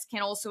effects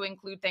can also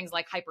include things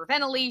like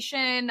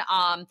hyperventilation,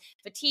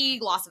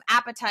 fatigue, loss of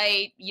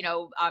appetite,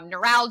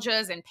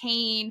 neuralgias and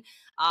pain,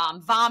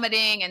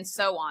 vomiting, and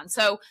so on.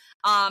 So,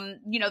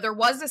 there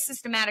was a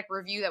systematic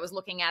review that was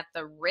looking at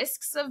the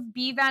risks of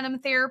bee venom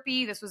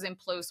therapy. This was in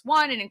PLOS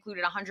 1 and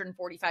included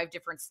 145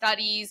 different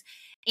studies.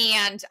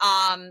 And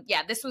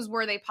this was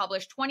where they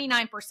published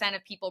 29%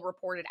 of people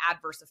reported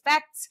adverse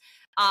effects.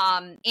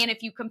 And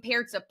if you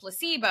compare to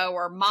placebo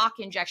or mock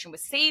injection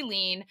with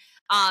saline,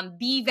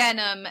 bee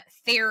venom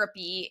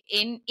therapy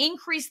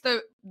increased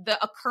the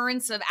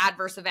occurrence of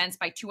adverse events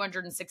by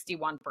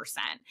 261%.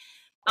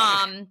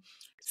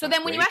 So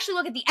then when you actually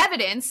look at the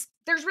evidence,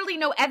 there's really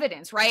no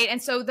evidence, right?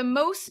 And so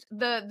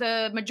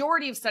the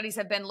majority of studies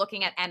have been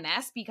looking at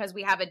MS because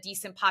we have a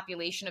decent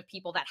population of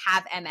people that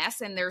have MS,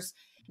 and there's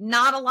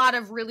not a lot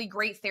of really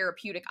great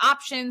therapeutic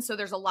options. So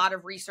there's a lot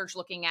of research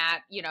looking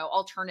at,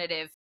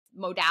 alternative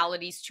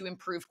modalities to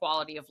improve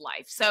quality of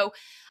life. So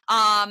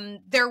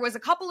there was a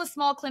couple of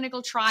small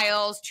clinical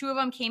trials. 2 of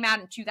them came out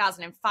in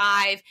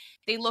 2005.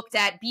 They looked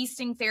at bee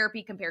sting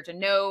therapy compared to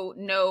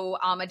no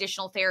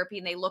additional therapy.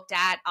 And they looked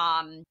at,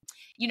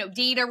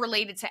 data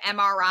related to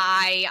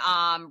MRI,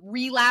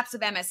 relapse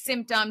of MS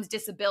symptoms,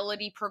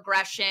 disability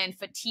progression,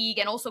 fatigue,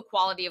 and also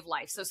quality of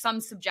life. So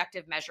some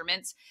subjective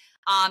measurements.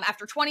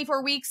 After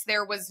 24 weeks,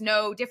 there was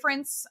no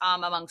difference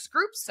amongst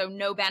groups, so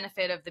no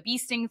benefit of the bee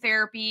sting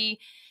therapy.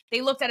 They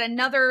looked at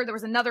there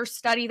was another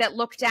study that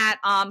looked at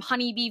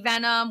honeybee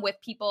venom with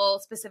people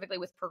specifically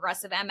with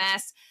progressive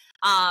MS.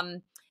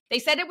 They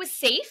said it was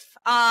safe,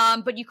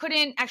 but you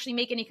couldn't actually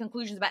make any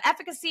conclusions about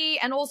efficacy.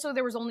 And also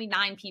there was only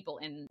 9 people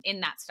in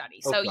that study.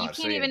 So you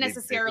can't even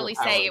necessarily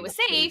say it was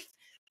safe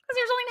because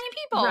there's only 9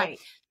 people. Right.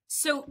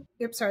 So,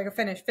 sorry, go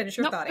finish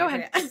your thought. Go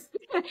ahead.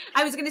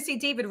 I was going to say,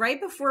 David, right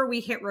before we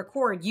hit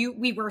record,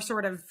 we were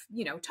sort of,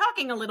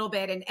 talking a little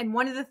bit. And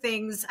one of the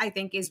things I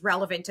think is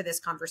relevant to this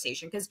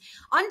conversation, because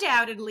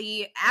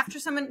undoubtedly after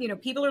someone,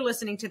 people are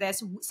listening to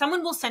this,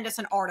 someone will send us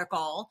an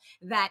article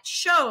that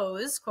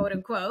shows, quote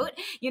unquote,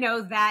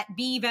 that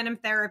bee venom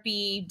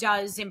therapy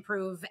does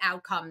improve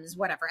outcomes,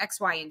 whatever, X,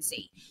 Y, and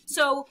Z.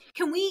 So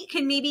can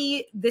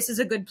maybe this is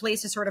a good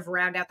place to sort of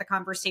round out the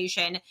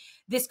conversation.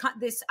 This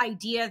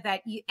idea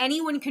that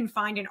anyone can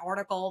find an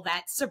article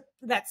that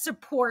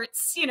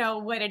supports,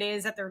 what it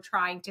is that they're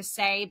trying to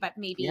say, but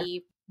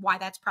maybe why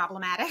that's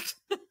problematic.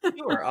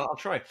 Sure, I'll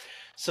try.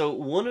 So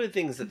one of the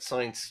things that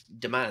science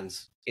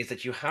demands is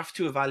that you have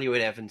to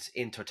evaluate evidence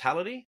in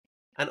totality,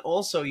 and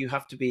also you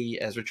have to be,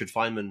 as Richard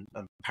Feynman,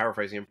 I'm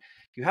paraphrasing him,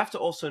 you have to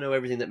also know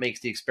everything that makes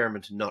the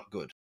experiment not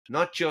good,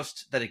 not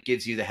just that it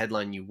gives you the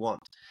headline you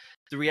want.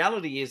 The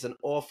reality is an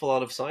awful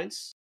lot of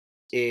science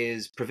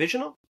is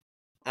provisional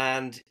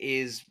and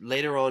is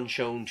later on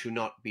shown to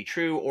not be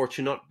true or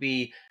to not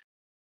be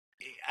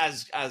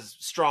as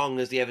strong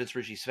as the evidence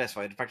originally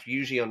specified. In fact,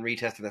 usually on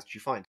retesting, that's what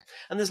you find.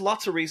 And there's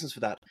lots of reasons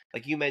for that.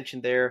 Like you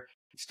mentioned there,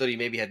 the study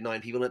maybe had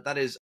 9 people in it. That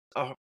is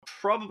a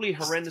probably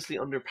horrendously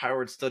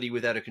underpowered study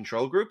without a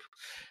control group.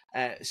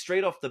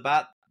 Straight off the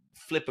bat,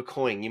 flip a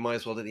coin. You might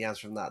as well get the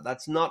answer from that.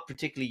 That's not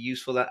particularly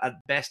useful. That at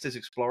best is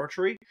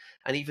exploratory.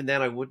 And even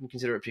then, I wouldn't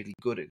consider it particularly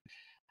good.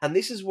 And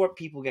this is where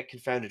people get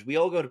confounded. We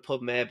all go to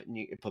PubMed,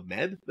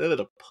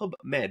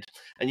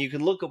 and you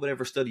can look up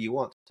whatever study you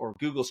want, or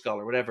Google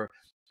Scholar, whatever,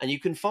 and you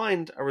can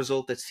find a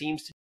result that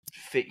seems to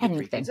fit your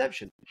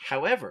preconception.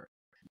 However,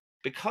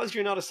 because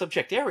you're not a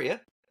subject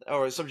area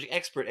or a subject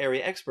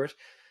area expert,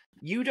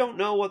 you don't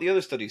know what the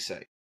other studies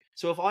say.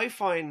 So if I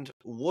find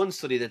one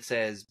study that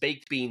says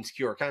baked beans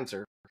cure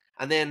cancer,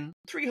 and then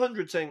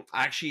 300 saying,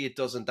 actually it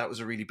doesn't, that was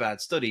a really bad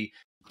study,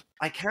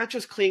 I can't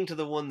just cling to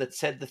the one that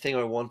said the thing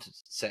I wanted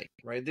to say,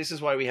 right? This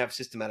is why we have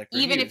systematic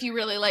reviews. Even if you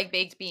really like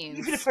baked beans.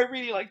 Even if I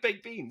really like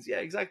baked beans. Yeah,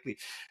 exactly.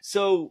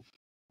 So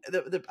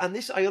and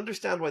this, I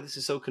understand why this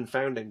is so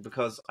confounding,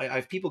 because I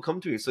have people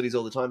come to me with studies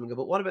all the time and go,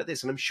 but what about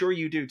this? And I'm sure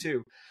you do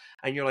too.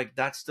 And you're like,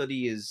 that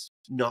study is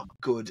not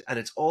good. And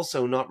it's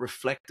also not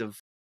reflective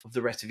of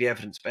the rest of the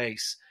evidence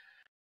base.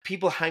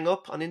 People hang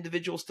up on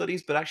individual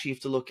studies, but actually you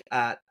have to look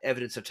at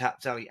evidence of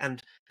totality.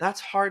 And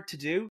that's hard to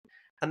do.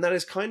 And that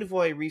is kind of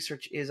why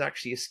research is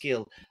actually a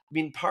skill. I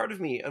mean, part of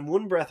me, and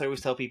one breath, I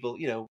always tell people,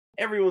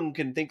 everyone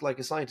can think like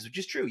a scientist, which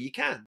is true, you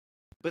can.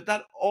 But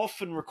that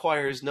often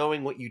requires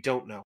knowing what you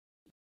don't know.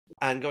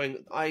 And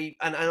going, I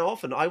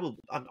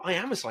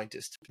am a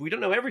scientist. We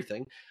don't know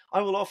everything.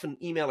 I will often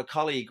email a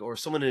colleague or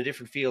someone in a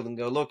different field and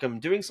go, look, I'm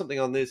doing something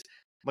on this.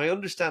 My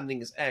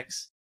understanding is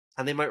X.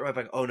 And they might write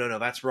back, oh, no,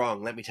 that's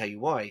wrong. Let me tell you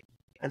why.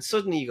 And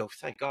suddenly you go,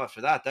 thank God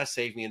for that. That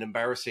saved me an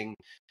embarrassing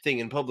thing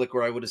in public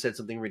where I would have said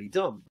something really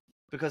dumb.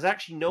 Because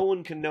actually no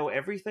one can know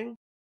everything.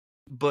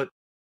 But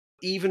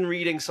even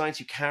reading science,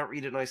 you can't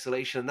read it in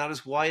isolation. And that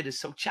is why it is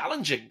so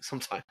challenging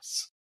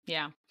sometimes.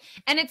 Yeah.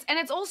 And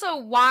it's also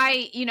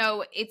why,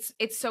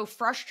 it's so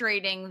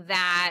frustrating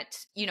that,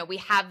 we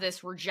have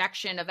this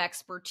rejection of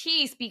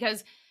expertise,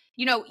 because,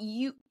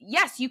 you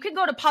could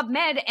go to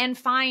PubMed and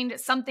find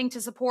something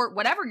to support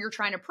whatever you're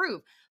trying to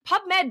prove.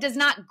 PubMed does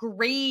not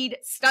grade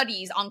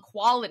studies on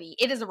quality.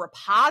 It is a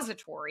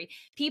repository.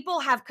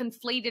 People have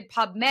conflated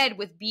PubMed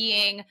with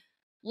being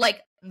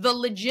like the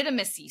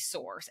legitimacy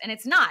source, and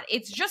it's not.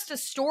 It's just a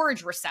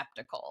storage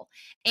receptacle.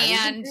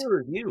 And peer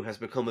review has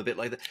become a bit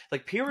like that.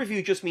 Like, peer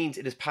review just means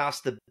it is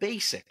past the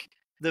basic.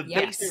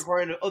 Basic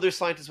requirement. Other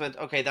scientists went,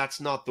 okay,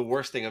 that's not the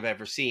worst thing I've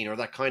ever seen, or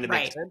that kind of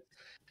makes sense.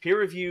 Peer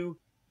review,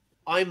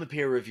 I'm a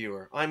peer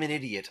reviewer. I'm an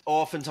idiot.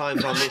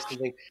 Oftentimes on this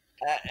thing.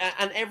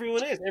 And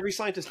everyone is. Every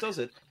scientist does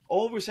it.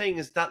 All we're saying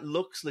is that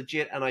looks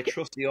legit, and I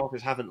trust the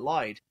authors haven't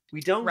lied.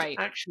 We don't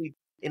actually,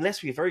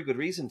 unless we have very good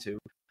reason to,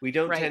 we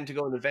don't tend to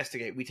go and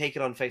investigate. We take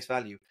it on face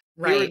value.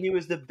 Peer review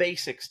is the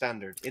basic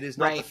standard. It is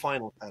not the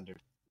final standard.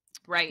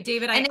 Right.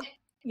 David,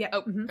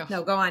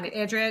 No, go on.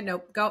 Andrea,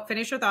 no, go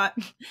finish your thought.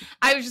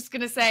 I was just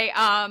going to say,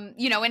 and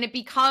it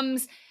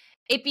becomes,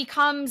 we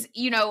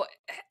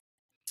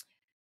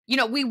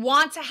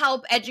want to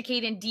help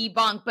educate and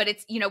debunk, but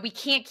it's, we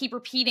can't keep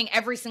repeating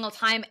every single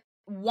time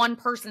one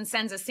person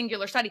sends a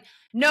singular study.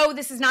 No,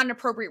 this is not an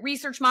appropriate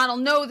research model.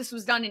 No, this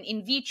was done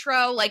in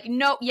vitro. Like,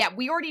 no,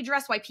 we already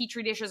addressed why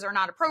Petri dishes are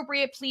not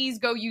appropriate. Please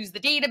go use the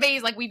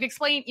database. Like we've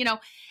explained,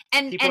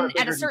 and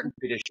at a certain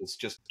dishes,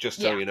 just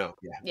so you know.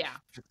 Yeah.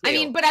 I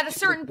mean, but at a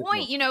certain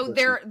point,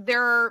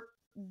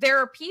 there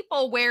are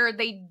people where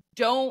they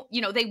don't,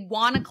 they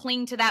want to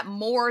cling to that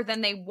more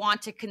than they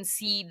want to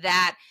concede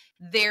that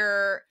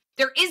there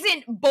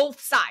isn't both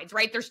sides,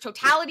 right? There's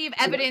totality of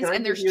evidence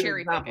and there's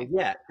cherry picking.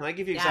 Yeah, can I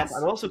give you an example?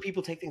 And also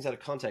people take things out of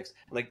context.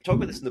 And I talk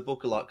about this in the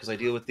book a lot because I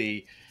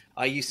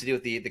used to deal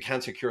with the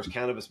Cancer Cures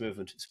Cannabis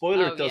movement.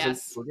 Spoiler, it doesn't.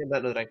 Yes. We'll get that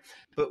another day.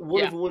 But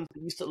one of the ones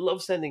that used to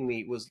love sending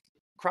me was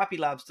crappy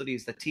lab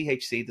studies that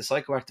THC, the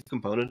psychoactive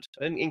component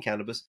in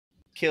cannabis,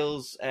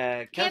 kills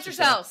cancer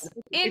cells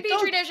in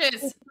Petri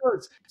dishes.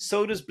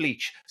 So does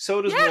bleach.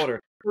 So does water.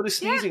 So does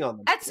sneezing on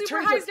them. At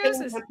super high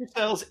doses. Cancer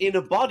cells in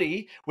a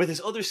body where there's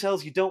other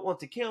cells you don't want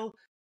to kill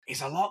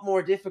is a lot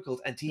more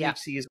difficult, and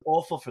THC is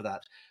awful for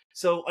that.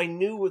 So I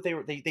knew what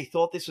they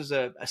thought this was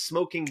a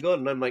smoking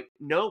gun, and I'm like,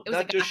 no,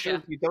 that just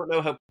shows you don't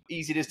know how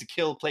easy it is to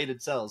kill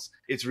plated cells.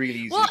 It's really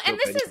easy. Well, to kill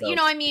and this is, cells.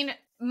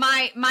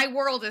 my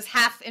world is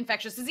half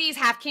infectious disease,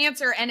 half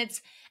cancer, and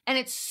it's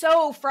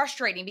so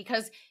frustrating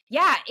because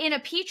in a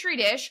Petri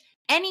dish,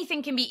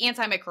 anything can be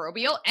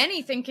antimicrobial,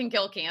 anything can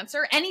kill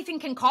cancer, anything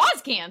can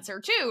cause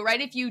cancer too, right?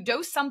 If you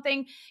dose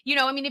something,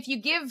 if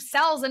you give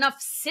cells enough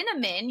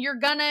cinnamon, you're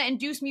gonna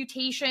induce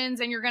mutations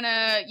and you're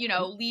gonna,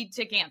 lead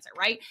to cancer,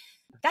 right?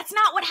 That's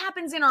not what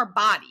happens in our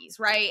bodies,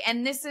 right?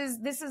 And this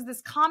is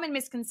this common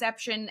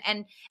misconception,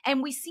 and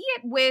we see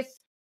it with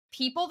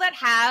people that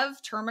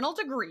have terminal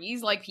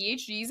degrees like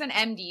PhDs and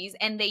MDs,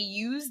 and they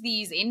use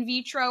these in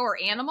vitro or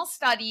animal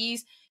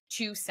studies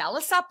to sell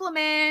a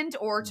supplement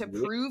or to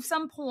prove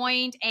some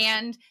point,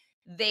 and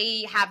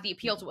they have the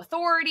appeal to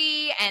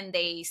authority and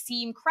they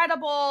seem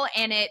credible,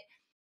 and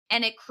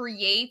it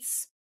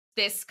creates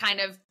this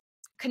kind of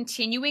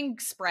continuing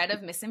spread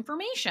of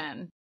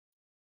misinformation.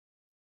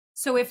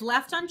 So if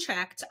left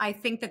unchecked, I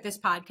think that this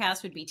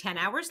podcast would be 10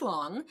 hours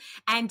long.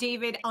 And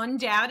David,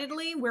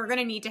 undoubtedly, we're going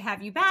to need to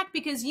have you back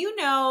because you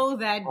know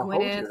that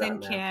Gwyneth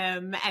and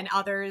Kim and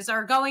others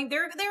are going,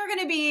 they're going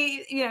to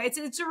be,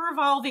 it's a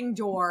revolving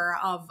door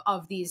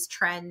of these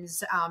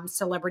trends,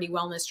 celebrity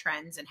wellness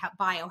trends and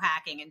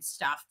biohacking and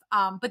stuff.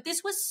 But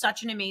this was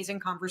such an amazing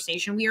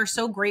conversation. We are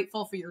so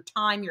grateful for your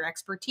time, your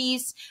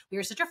expertise. We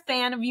are such a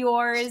fan of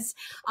yours.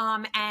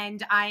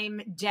 And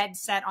I'm dead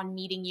set on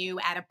meeting you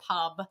at a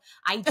pub,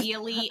 ideally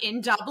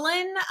in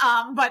Dublin,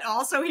 but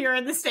also here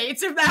in the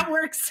States, if that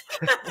works.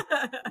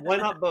 Why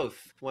not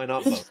both?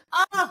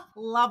 Oh,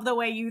 love the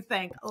way you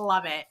think.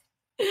 Love it.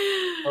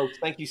 Folks,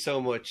 thank you so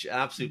much.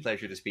 Absolute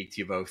pleasure to speak to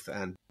you both,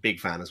 and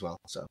big fan as well.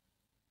 So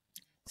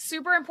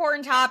Super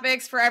important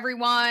topics for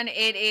everyone.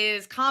 It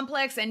is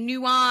complex and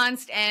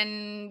nuanced,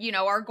 and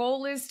our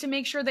goal is to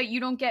make sure that you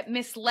don't get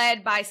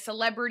misled by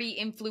celebrity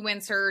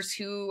influencers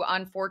who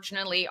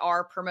unfortunately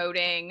are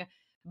promoting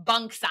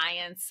bunk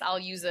science. I'll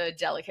use a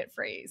delicate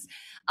phrase.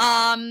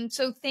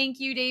 So thank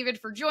you, David,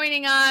 for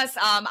joining us.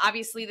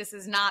 Obviously, this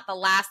is not the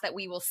last that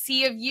we will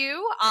see of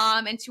you.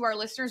 And to our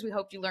listeners, we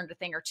hope you learned a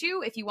thing or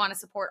two. If you want to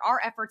support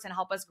our efforts and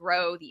help us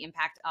grow the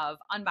impact of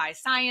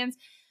unbiased science,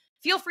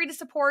 feel free to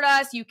support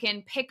us. You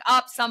can pick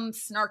up some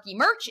snarky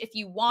merch if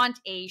you want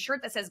a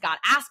shirt that says "Got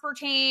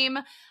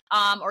aspartame,"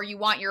 or you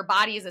want your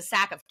body as a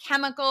sack of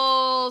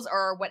chemicals,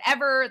 or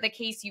whatever the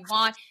case you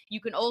want.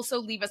 You can also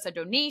leave us a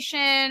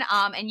donation,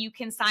 and you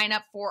can sign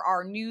up for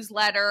our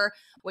newsletter,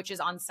 which is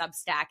on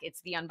Substack.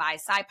 It's the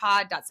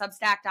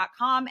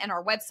unbiasedscipod.substack.com, and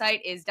our website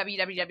is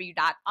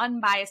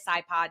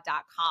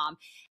www.unbiasedscipod.com.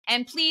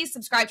 And please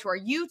subscribe to our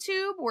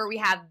YouTube, where we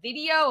have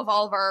video of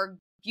all of our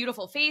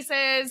beautiful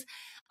faces,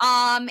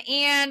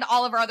 and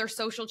all of our other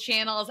social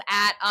channels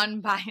at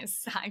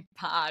Unbiased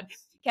SciPod.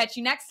 Catch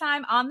you next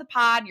time on the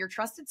pod, your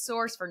trusted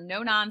source for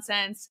no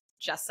nonsense,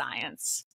 just science.